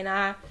happy, and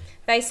I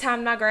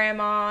FaceTimed my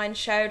grandma and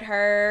showed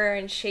her,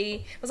 and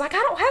she was like, I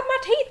don't have my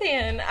teeth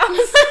in.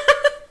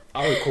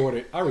 I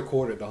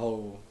recorded the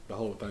whole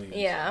thing.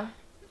 Yeah.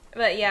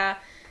 But yeah,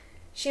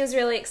 she was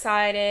really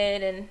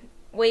excited, and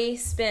we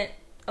spent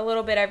a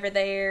little bit over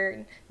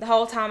there. The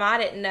whole time I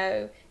didn't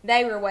know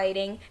they were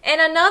waiting.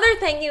 And another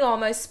thing you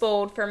almost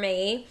spoiled for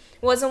me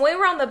was when we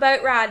were on the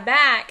boat ride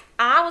back,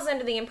 I was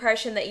under the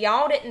impression that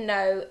y'all didn't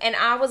know, and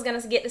I was going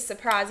to get to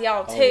surprise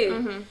y'all too. Yeah.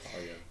 Mm-hmm. Oh,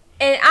 yeah.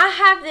 And I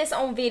have this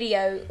on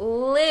video.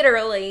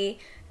 Literally,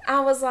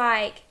 I was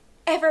like,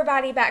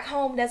 everybody back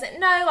home doesn't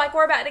know.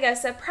 We're about to go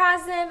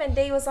surprise them. And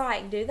Dee was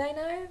like, do they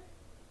know?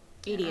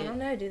 Idiot. I don't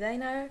know. Do they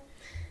know?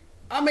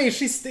 I mean,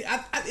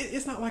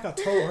 it's not like I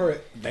told her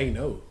they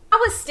know. I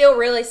was still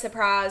really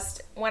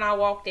surprised when I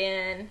walked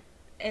in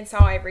and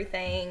saw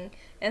everything.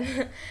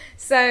 And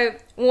so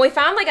when we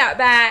finally got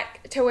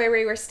back to where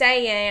we were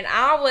staying,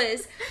 I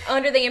was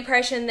under the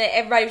impression that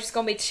everybody was just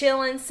going to be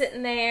chilling,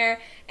 sitting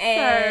there,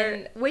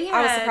 and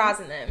I was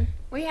surprising them.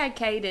 We had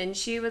Kaden.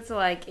 She was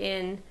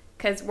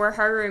because where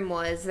her room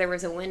was, there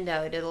was a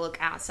window to look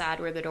outside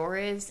where the door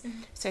is.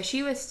 Mm-hmm. So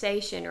she was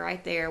stationed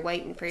right there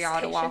waiting for y'all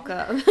to walk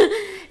up.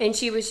 And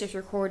she was just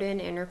recording.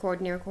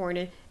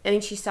 And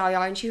then she saw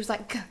y'all and she was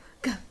like, go,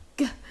 go,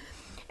 go.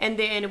 And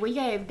then we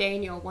gave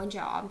Daniel one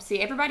job.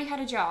 See, everybody had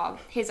a job.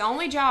 His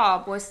only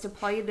job was to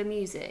play the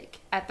music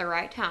at the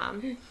right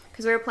time.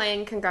 Because we were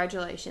playing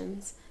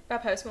Congratulations by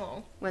Post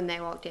Malone when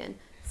they walked in.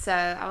 So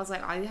I was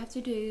like, all you have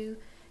to do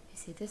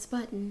is hit this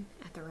button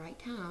at the right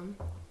time.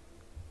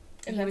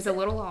 And he was a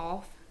little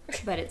off,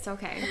 but it's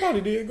okay. I thought he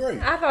did great.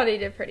 I thought he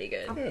did pretty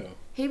good. Yeah.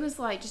 He was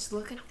just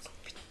looking. I was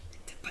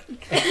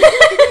like,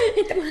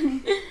 hit the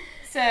button.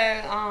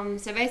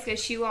 So basically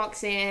she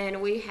walks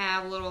in. We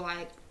have little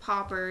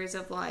poppers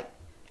of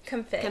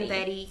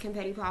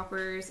confetti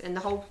poppers, and the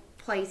whole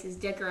place is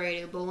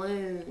decorated,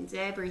 balloons,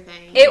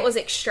 everything. It was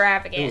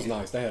extravagant. It was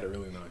nice. They had it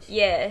really nice.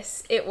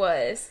 Yes, it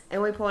was.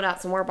 And we pulled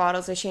out some more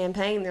bottles of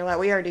champagne. They're like,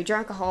 we already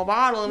drank a whole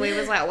bottle, and we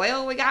was like,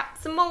 well, we got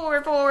some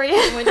more for you.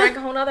 And we drank a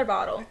whole other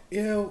bottle.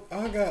 Yeah,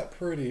 I got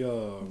pretty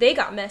They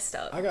got messed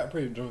up. I got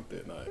pretty drunk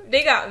that night.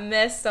 They got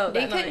messed up.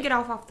 They couldn't get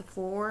off the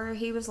floor.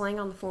 He was laying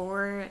on the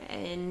floor,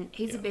 and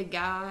he's a big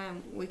guy,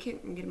 and we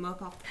couldn't get him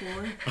up off the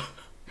floor.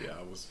 Yeah,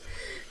 I was.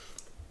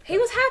 He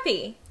was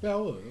happy. Yeah, I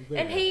was.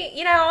 And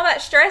he, all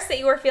that stress that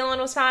you were feeling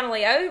was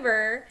finally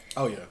over.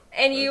 Oh, yeah.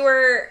 And you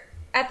were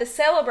at the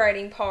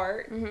celebrating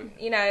part,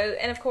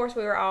 and of course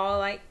we were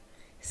all,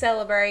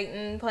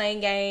 celebrating, playing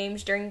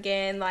games,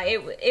 drinking.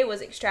 It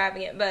was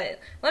extravagant. But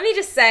let me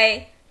just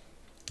say,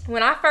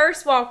 when I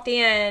first walked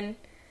in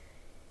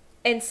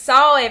and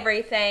saw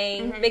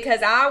everything,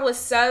 because I was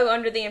so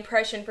under the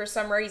impression for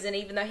some reason,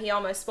 even though he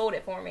almost spoiled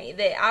it for me,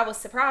 that I was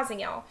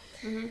surprising y'all.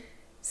 Mm-hmm.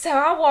 So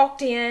I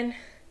walked in,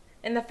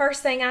 and the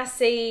first thing I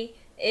see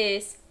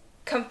is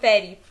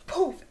confetti,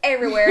 poof,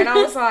 everywhere. And I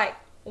was like,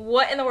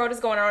 what in the world is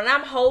going on? And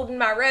I'm holding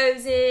my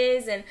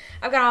roses, and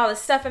I've got all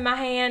this stuff in my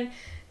hand,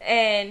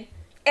 and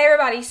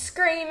everybody's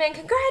screaming,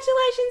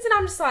 congratulations. And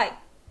I'm just like,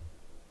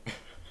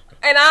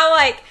 and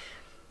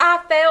I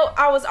felt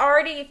I was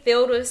already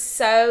filled with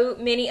so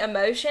many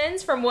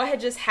emotions from what had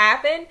just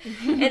happened.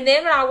 And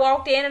then when I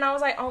walked in, and I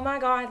was like, oh my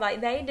God,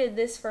 they did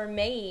this for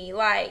me.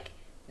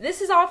 This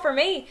is all for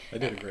me. They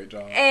did a great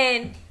job.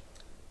 And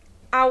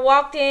I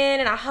walked in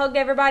and I hugged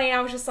everybody, and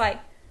I was just like,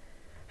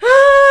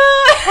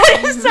 I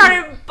just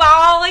started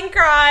bawling,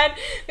 crying,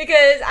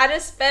 because I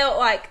just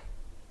felt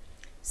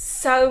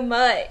so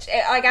much.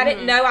 I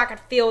didn't know I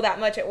could feel that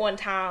much at one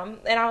time.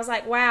 And I was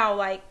like,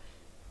 wow,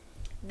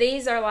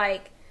 these are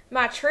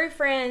my true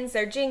friends.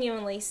 They're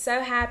genuinely so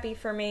happy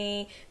for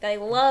me. They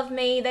love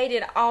me. They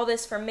did all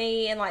this for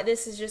me, and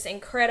this is just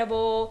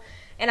incredible.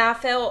 And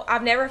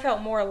I've never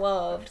felt more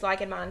loved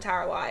in my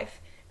entire life,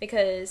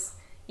 because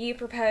you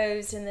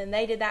proposed and then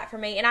they did that for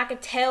me, and I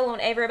could tell on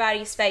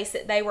everybody's face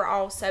that they were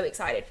all so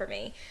excited for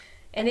me,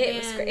 and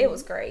it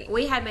was great.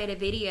 We had made a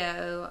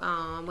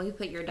video. We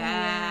put your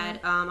dad,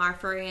 our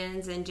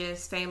friends, and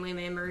just family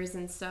members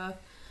and stuff.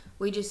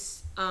 We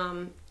just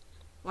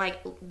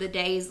like the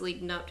days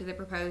leading up to the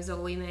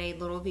proposal, we made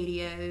little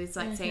videos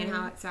like saying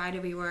how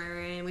excited we were,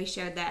 and we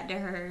showed that to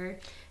her.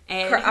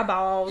 And I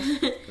bawled.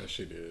 Yeah,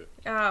 she did.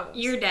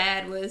 Your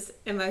dad was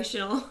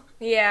emotional.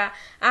 Yeah,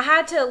 I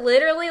had to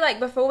literally, like,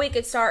 before we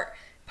could start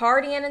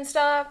partying and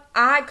stuff,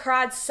 I had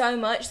cried so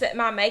much that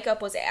my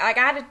makeup was, like,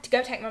 I had to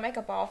go take my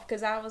makeup off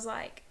because I was,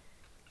 like,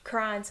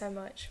 crying so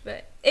much.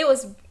 But it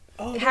was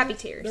happy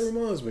tears. That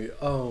reminds me.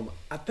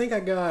 I think I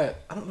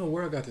don't know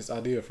where I got this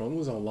idea from. It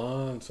was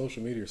online,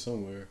 social media,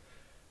 somewhere.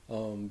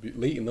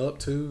 Leading up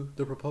to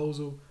the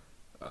proposal,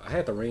 I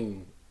had the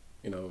ring,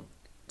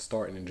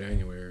 starting in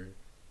January,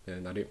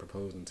 and I didn't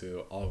propose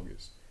until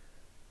August.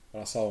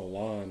 But I saw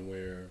online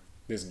where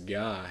this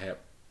guy had,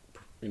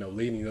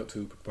 leading up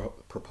to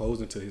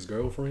proposing to his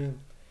girlfriend,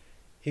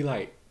 he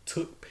like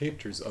took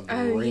pictures of the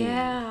ring.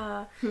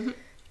 Yeah.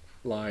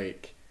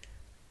 Like,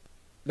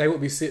 they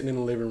would be sitting in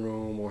the living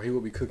room, or he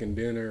would be cooking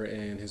dinner,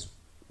 and his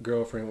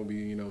girlfriend would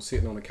be,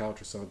 sitting on the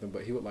couch or something.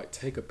 But he would like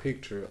take a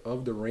picture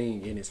of the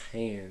ring in his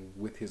hand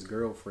with his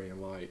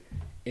girlfriend, like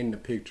in the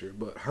picture,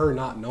 but her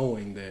not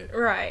knowing that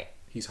Right.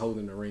 he's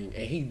holding the ring.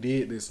 And he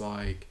did this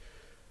like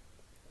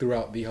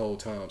throughout the whole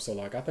time. So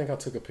like, I think I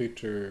took a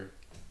picture.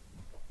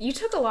 You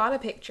took a lot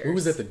of pictures. We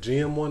was at the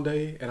gym one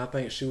day, and I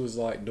think she was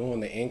like doing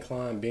the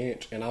incline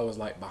bench, and I was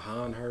like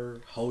behind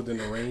her holding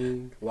the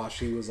ring while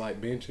she was like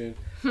benching.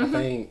 I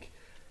think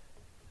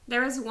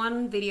There was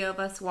one video of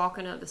us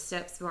walking up the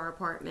steps of our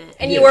apartment.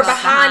 And you were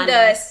behind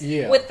us. us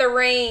Yeah. with the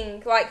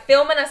ring, like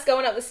filming us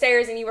going up the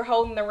stairs, and you were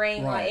holding the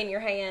ring Right. like in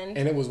your hand.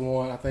 And it was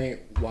one, I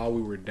think, while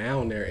we were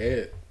down there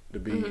at the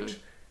beach,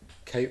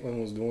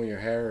 Caitlin was doing your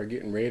hair or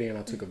getting ready, and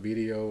I took a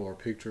video or a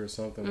picture or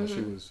something when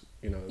she was,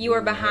 You were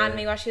doing my behind hair.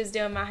 me while she was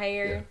doing my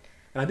hair. Yeah.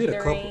 And I did The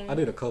a couple. ring. I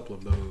did a couple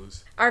of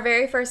those. Our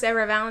very first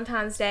ever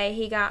Valentine's Day,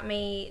 he got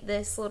me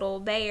this little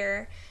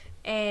bear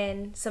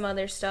and some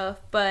other stuff.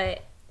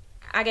 But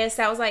I guess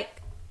that was like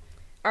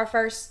our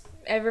first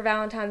ever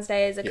Valentine's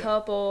Day as a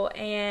couple,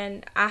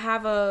 and I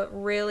have a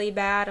really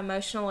bad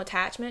emotional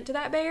attachment to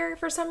that bear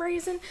for some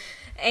reason,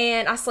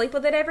 and I sleep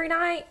with it every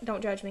night.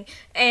 Don't judge me.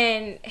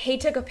 And he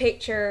took a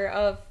picture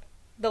of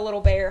the little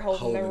bear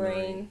holding the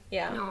ring.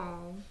 Yeah,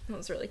 Aww. it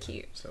was really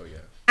cute. So yeah.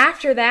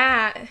 After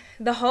that,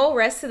 the whole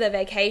rest of the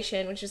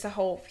vacation, which is a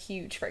whole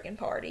huge freaking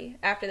party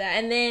after that.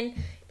 And then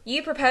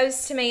you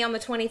proposed to me on the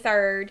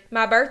 23rd.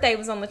 My birthday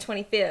was on the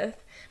 25th.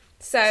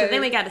 So then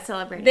we got to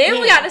celebrate.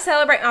 Then we got to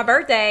celebrate my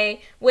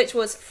birthday, which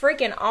was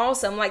freaking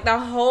awesome. Like, the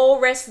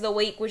whole rest of the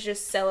week was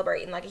just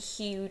celebrating, like, a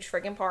huge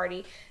freaking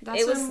party.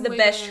 It was the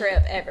best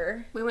trip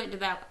ever. We went to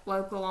that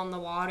local on the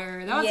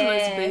water. That was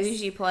Yes. the most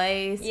bougie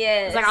place.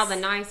 Yes. It was like all the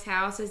nice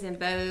houses and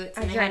boats,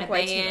 and they had a drank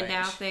way too band much.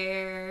 out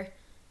there.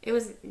 It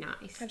was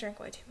nice. I drank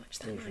way too much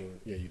that night.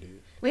 Yeah, you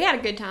did. We had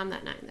a good time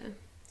that night, though.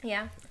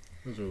 Yeah.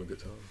 It was a really good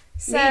time.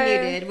 So, Me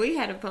and you did. We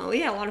had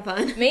a lot of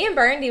fun. me and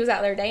Brandi was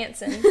out there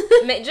dancing.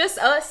 Just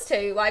us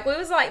two. Like, we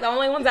was like the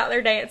only ones out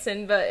there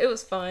dancing, but it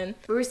was fun.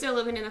 We were still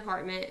living in the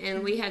apartment,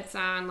 and we had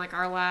signed like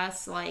our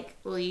last like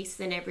lease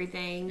and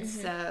everything.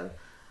 So,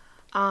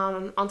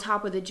 on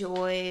top of the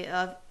joy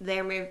of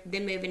them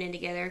moving in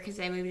together, because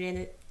they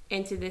moved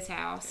into this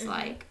house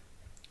like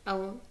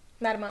About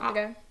a month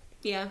ago.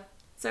 yeah.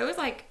 So it was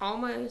like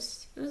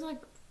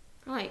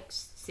like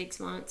 6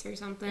 months or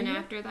something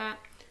after that.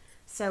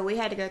 So we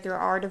had to go through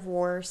our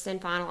divorce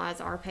and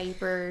finalize our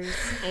papers,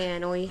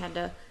 and we had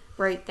to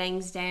break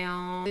things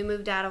down. We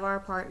moved out of our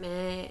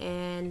apartment,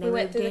 and We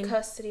went through the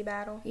custody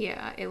battle.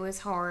 Yeah, it was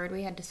hard.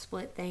 We had to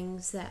split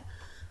things that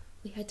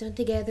we had done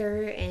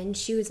together, and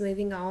she was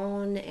moving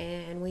on,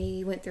 and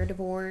we went through a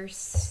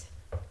divorce.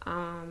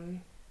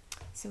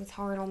 So it's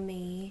hard on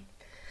me.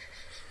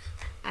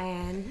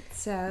 And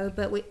so,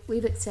 but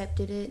we've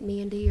accepted it.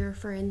 Me and Dee are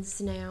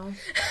friends now.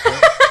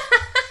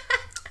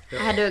 I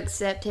had to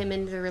accept him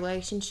into the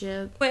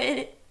relationship.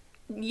 When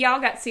y'all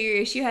got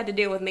serious, you had to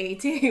deal with me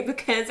too,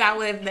 because I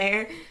lived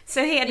there.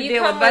 So he had to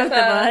deal with both of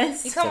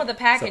us. You come with a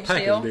package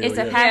deal. It's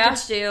a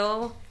package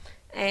deal.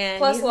 And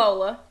Plus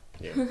Lola.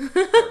 Yeah.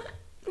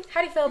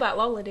 How do you feel about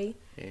Lola, D?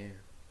 Yeah.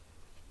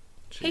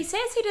 He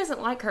says he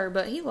doesn't like her,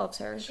 but he loves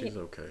her. She's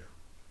okay.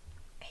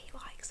 He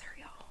likes her,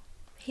 y'all.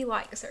 He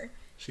likes her.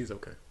 She's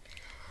okay.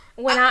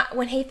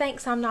 When he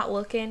thinks I'm not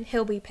looking,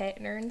 he'll be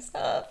petting her and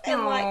stuff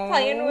and like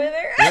playing with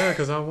her. Yeah,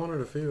 because I want her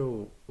to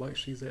feel like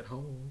she's at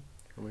home.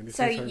 I mean, this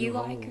So is her you new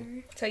like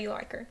home. her? So you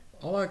like her?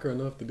 I like her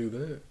enough to do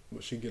that,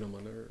 but she get on my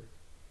nerves.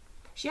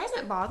 She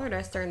hasn't bothered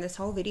us during this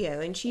whole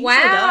video, and she usually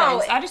Wow.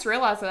 does. I just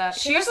realized that.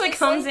 She must usually be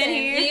comes in sleeping.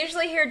 here. You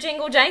usually hear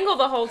jingle jangle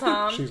the whole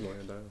time. She's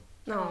laying down.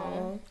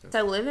 No.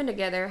 So living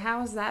together,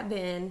 how's that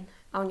been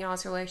on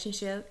y'all's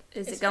relationship?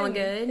 Is it going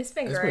good? It's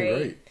been It's great. been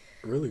great.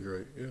 Really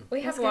great, yeah.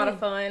 We have That's a lot good. of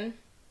fun.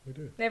 We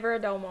do. Never a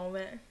dull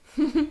moment.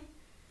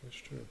 That's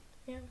true.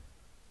 We've No,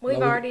 we-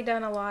 already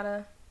done a lot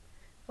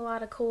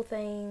of cool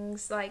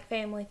things, like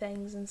family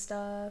things and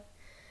stuff.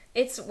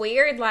 It's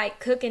weird, like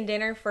cooking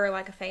dinner for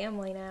like a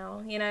family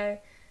now.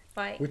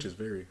 Like Which is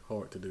very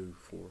hard to do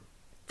for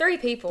 3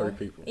 people. 3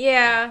 people.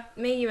 Yeah,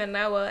 me, you, and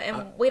Noah,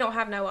 and we don't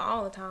have Noah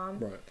all the time.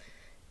 Right.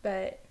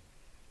 But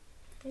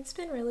It's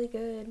been really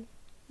good.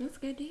 That's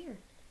good to hear.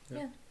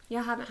 Yeah.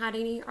 Y'all haven't had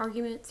any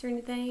arguments or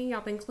anything?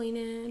 Y'all been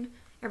cleaning?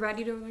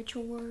 Everybody doing their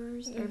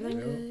chores? Everything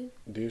good?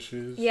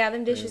 Dishes. Yeah,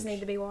 them dishes and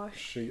need to be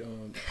washed.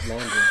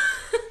 Laundry.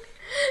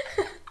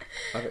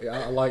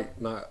 I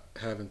like not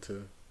having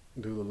to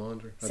do the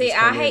laundry. See,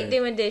 I hate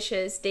doing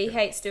dishes. Dee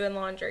hates doing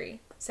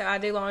laundry. So I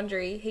do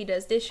laundry. He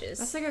does dishes.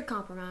 That's a good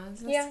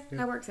compromise. Yeah.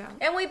 That works out.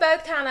 And we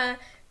both kind of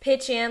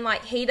pitch in.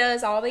 Like, he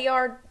does all the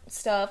yard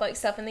stuff, like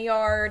stuff in the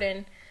yard.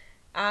 And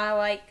I,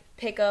 like,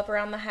 pick up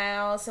around the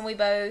house. And we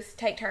both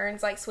take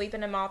turns, like,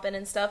 sweeping and mopping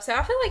and stuff. So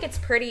I feel like it's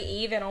pretty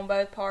even on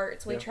both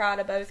parts. We try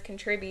to both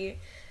contribute.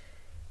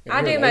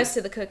 I do most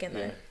of the cooking, though.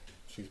 Yeah,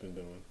 she's been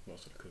doing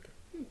most of the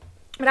cooking.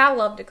 But I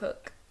love to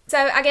cook. So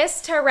I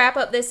guess to wrap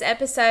up this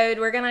episode,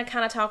 we're going to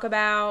kind of talk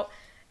about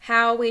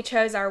how we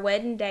chose our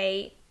wedding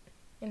date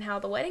and how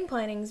the wedding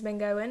planning's been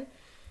going.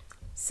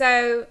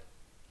 So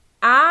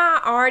I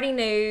already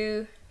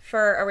knew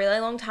for a really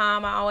long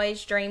time, I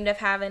always dreamed of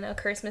having a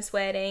Christmas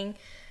wedding.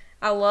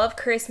 I love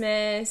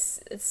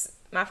Christmas. It's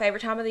my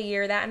favorite time of the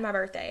year. That and my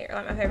birthday are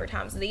like my favorite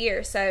times of the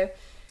year. So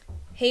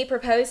he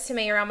proposed to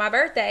me around my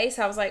birthday.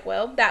 So I was like,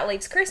 well, that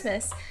leaves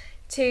Christmas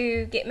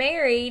to get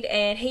married.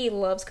 And he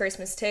loves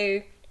Christmas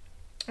too.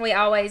 We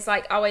always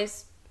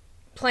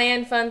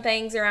plan fun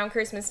things around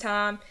Christmas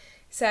time.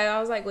 So I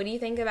was like, what do you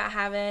think about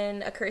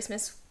having a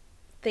Christmas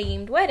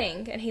themed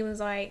wedding? And he was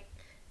like,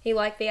 he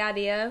liked the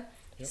idea.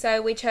 Yep.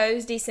 So we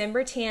chose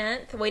December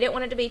 10th. We didn't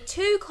want it to be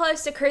too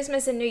close to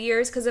Christmas and New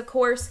Year's because, of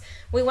course,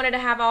 we wanted to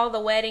have all the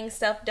wedding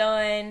stuff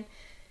done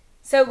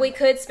so we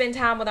could spend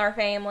time with our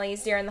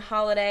families during the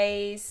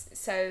holidays.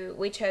 So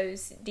we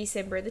chose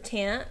December the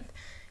 10th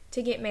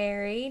to get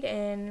married,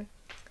 and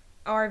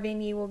our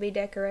venue will be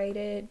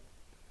decorated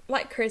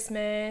like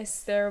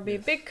Christmas. There will be a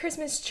big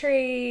Christmas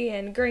tree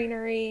and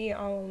greenery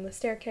on the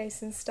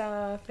staircase and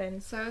stuff.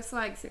 And so it's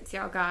like, since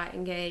y'all got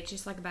engaged,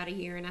 just like about a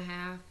year and a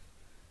half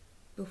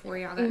before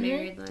y'all got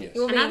married. Like, yes.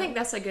 And I think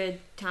that's a good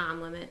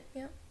time limit.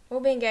 Yeah, we'll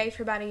be engaged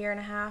for about a year and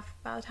a half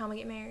by the time we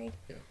get married.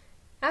 Yeah,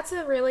 that's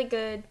a really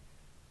good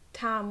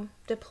time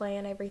to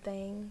plan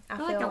everything. I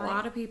feel like a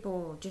lot of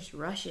people just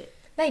rush it.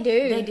 They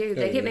do.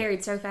 They get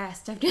married so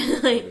fast after.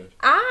 Like,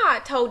 I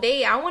told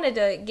Dee I wanted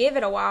to give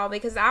it a while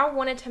because I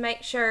wanted to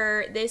make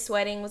sure this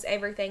wedding was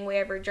everything we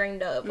ever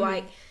dreamed of. Mm-hmm.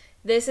 Like,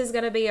 this is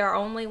going to be our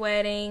only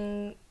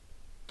wedding,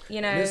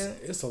 you know.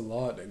 It's a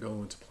lot that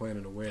go into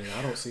planning a wedding.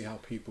 I don't see how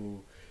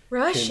people can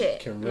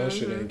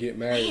rush it and get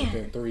married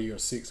within 3 or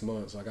 6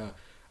 months. Like,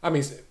 I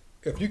mean,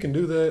 if you can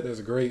do that,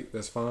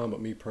 that's fine. But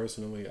me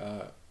personally,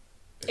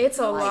 it's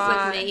a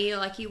lot. With me,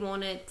 like, you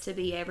want it to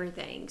be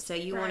everything. So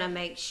you want to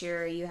make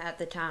sure you have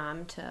the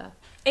time to...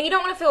 And you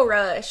don't want to feel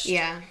rushed.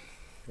 Yeah.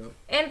 Yep.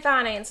 And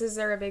finances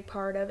are a big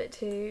part of it,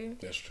 too.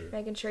 That's true.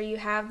 Making sure you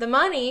have the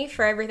money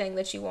for everything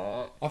that you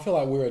want. I feel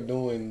like we're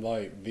doing,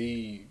 like,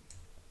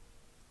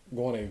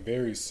 going a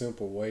very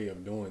simple way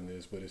of doing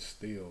this, but it's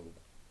still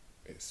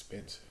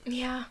expensive.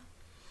 Yeah.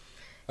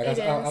 Like,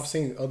 I've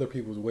seen other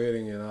people's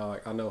wedding, and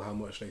I know how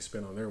much they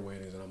spend on their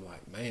weddings, and I'm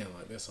like, man,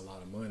 like, that's a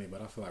lot of money.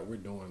 But I feel like we're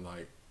doing,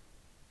 like,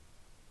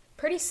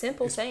 pretty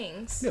simple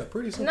things. Yeah,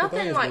 pretty simple Nothing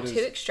things. Nothing, like,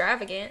 too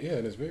extravagant. Yeah,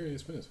 and it's very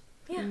expensive.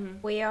 Yeah.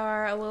 Mm-hmm. We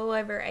are a little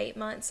over 8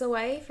 months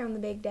away from the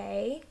big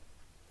day.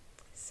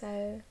 So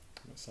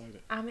I'm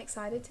excited. I'm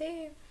excited,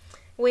 too.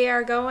 We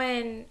are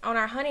going on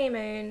our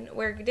honeymoon.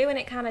 We're doing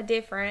it kind of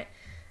different.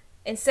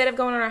 Instead of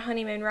going on our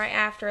honeymoon right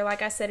after,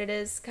 like I said, it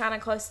is kind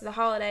of close to the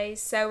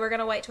holidays. So we're going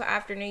to wait till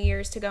after New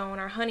Year's to go on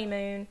our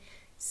honeymoon.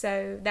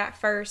 So that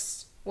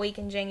first week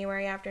in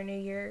January after New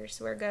Year's,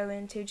 we're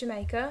going to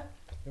Jamaica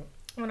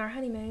on our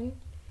honeymoon.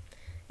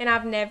 And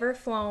I've never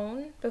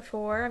flown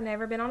before. I've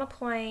never been on a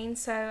plane.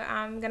 So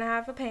I'm going to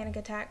have a panic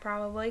attack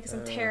probably because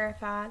I'm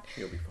terrified.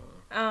 You'll be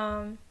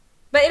fine.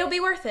 But it'll be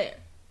worth it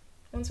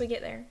once we get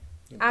there.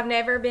 I've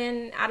never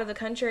been out of the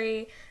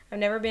country. I've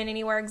never been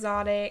anywhere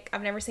exotic.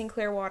 I've never seen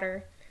clear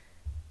water.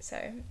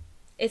 So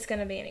it's going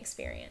to be an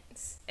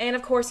experience. And,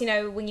 of course, you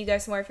know, when you go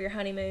somewhere for your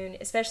honeymoon,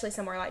 especially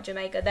somewhere like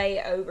Jamaica,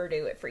 they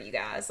overdo it for you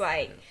guys.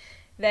 Like,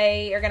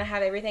 they are going to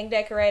have everything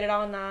decorated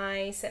all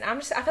nice. And I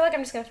feel like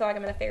I'm just going to feel like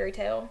I'm in a fairy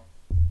tale.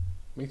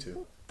 Me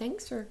too.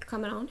 Thanks for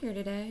coming on here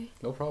today.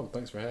 No problem.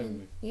 Thanks for having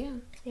me. Yeah.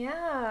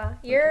 Yeah.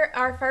 You're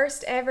our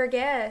first ever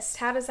guest.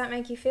 How does that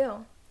make you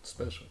feel?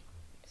 Special.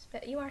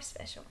 You are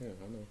special. Yeah,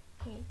 I know.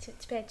 You're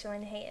special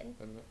in the head.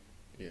 I know.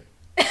 Yeah.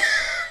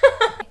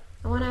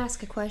 I want to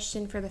ask a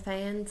question for the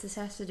fans. This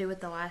has to do with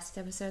the last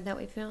episode that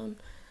we filmed.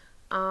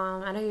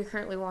 I know you're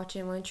currently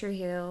watching One Tree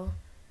Hill,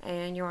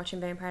 and you're watching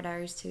Vampire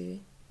Diaries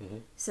too. Mm-hmm.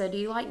 So do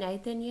you like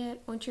Nathan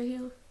yet, One Tree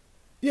Hill?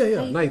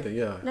 Yeah, Nathan,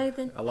 yeah.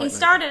 Nathan. I like he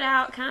started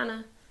out kind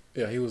of...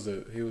 Yeah, he was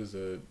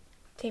a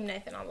Team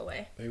Nathan all the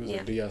way. He was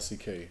a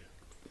DICK.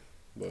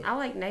 But I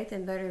like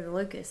Nathan better than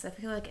Lucas. I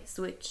feel like it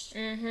switched.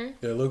 Mm-hmm.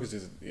 Yeah,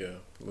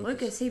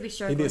 Lucas, he be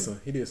struggling.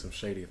 He did some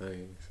shady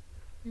things.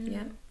 Mm-hmm.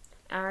 Yeah.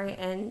 All right,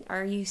 and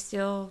are you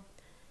still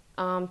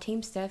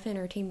Team Stefan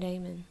or Team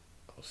Damon?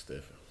 Oh,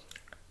 Stefan.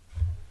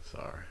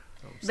 Sorry.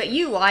 But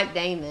you like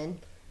Damon.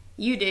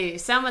 You do.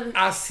 Some of the...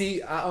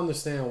 I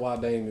understand why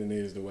Damon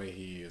is the way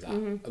he is.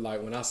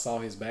 Like, when I saw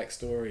his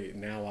backstory,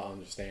 now I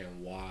understand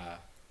why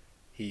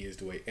he is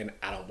the way, and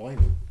I don't blame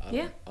him.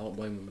 I don't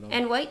blame him at all.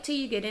 And wait till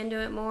you get into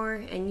it more,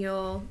 and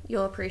you'll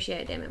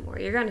appreciate Damon more.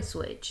 You're gonna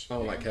switch. I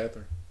don't like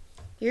Catherine.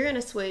 You're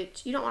gonna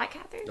switch. You don't like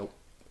Catherine? Nope.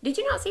 Did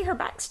you not see her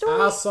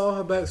backstory? I saw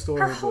her backstory.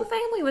 Her whole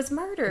family was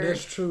murdered.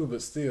 That's true,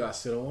 but still, I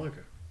still don't like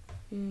her.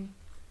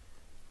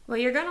 Well,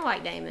 you're gonna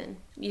like Damon.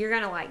 You're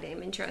gonna like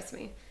Damon. Trust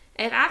me.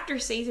 If after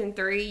season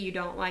 3 you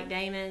don't like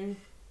Damon,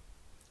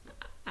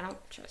 I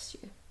don't trust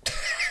you.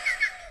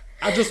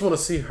 I just want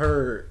to see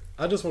her.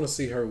 I just want to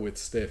see her with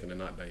Stefan and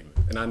not Damon.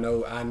 And I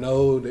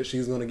know that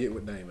she's gonna get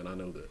with Damon. I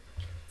know that.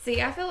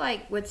 See, I feel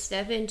like with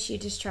Stefan, she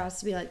just tries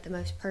to be like the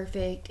most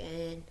perfect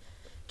and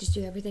just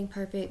do everything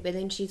perfect. But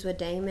then she's with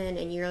Damon,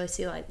 and you really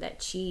see like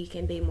that she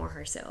can be more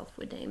herself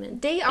with Damon.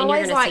 Dee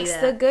always likes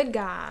the good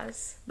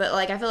guys. But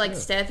like I feel like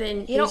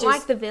Stefan, you don't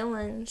like the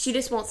villains. She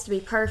just wants to be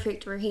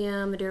perfect for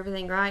him and do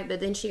everything right. But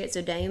then she gets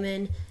with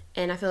Damon,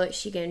 and I feel like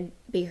she can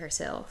be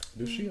herself.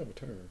 Does she have a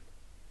turn?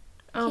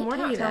 We're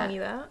not telling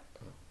you that.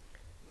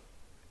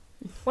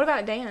 What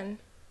about Dan?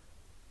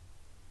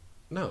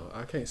 No,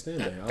 I can't stand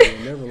Dan. I will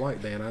never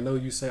like Dan. I know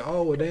you say,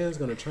 oh, well, Dan's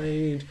going to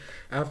change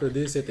after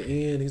this at the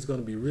end. He's going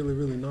to be really,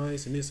 really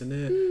nice and this and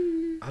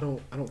that. I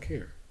don't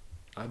care.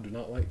 I do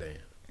not like Dan.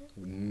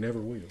 Never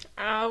will.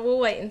 We'll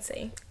wait and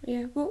see.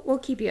 Yeah, we'll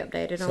keep you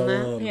updated on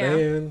that.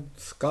 Dan,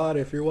 Scott,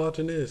 if you're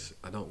watching this,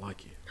 I don't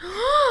like you.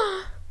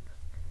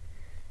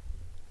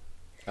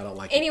 I don't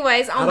like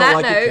Anyways, you. on that note.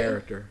 I don't like note, your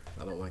character.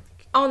 I don't like the...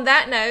 On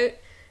that note,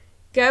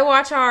 go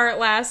watch our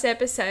last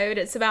episode.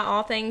 It's about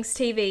all things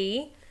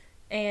TV.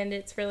 And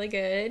it's really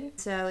good.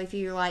 So if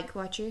you like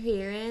what you're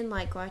hearing,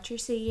 like what you're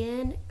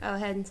seeing, go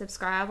ahead and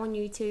subscribe on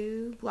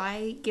YouTube.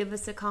 Like, give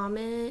us a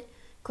comment,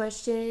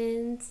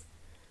 questions.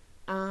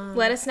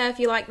 Let us know if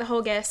you like the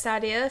whole guest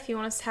idea, if you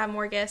want us to have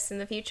more guests in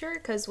the future,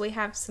 because we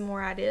have some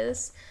more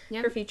ideas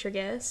for future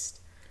guests.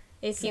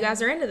 If you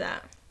guys are into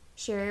that.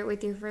 Share it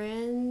with your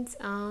friends.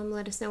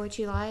 Let us know what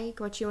you like,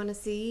 what you want to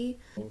see.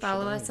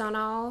 Follow us on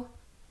all.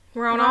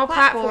 We're on all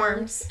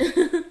platforms.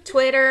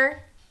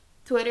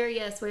 Twitter,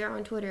 yes, we are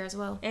on Twitter as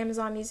well.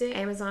 Amazon Music.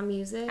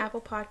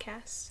 Apple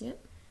Podcasts.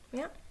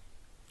 Yep.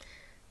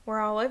 We're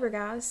all over,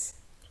 guys.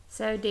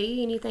 So,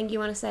 Dee, anything you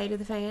want to say to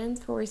the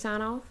fans before we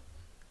sign off?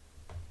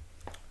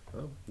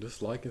 Oh,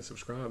 just like and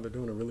subscribe. They're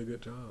doing a really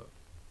good job.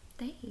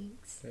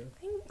 Thanks. Yeah.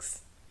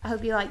 Thanks. I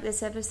hope you like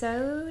this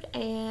episode,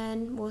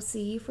 and we'll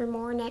see you for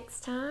more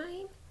next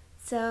time.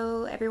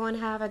 So, everyone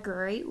have a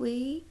great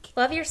week.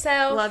 Love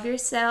yourself. Love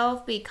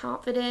yourself. Be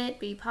confident.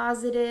 Be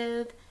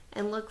positive.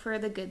 And look for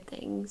the good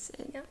things.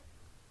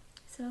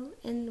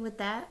 And with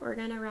that, we're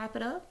going to wrap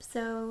it up.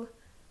 So,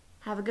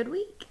 have a good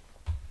week.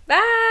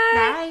 Bye.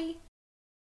 Bye.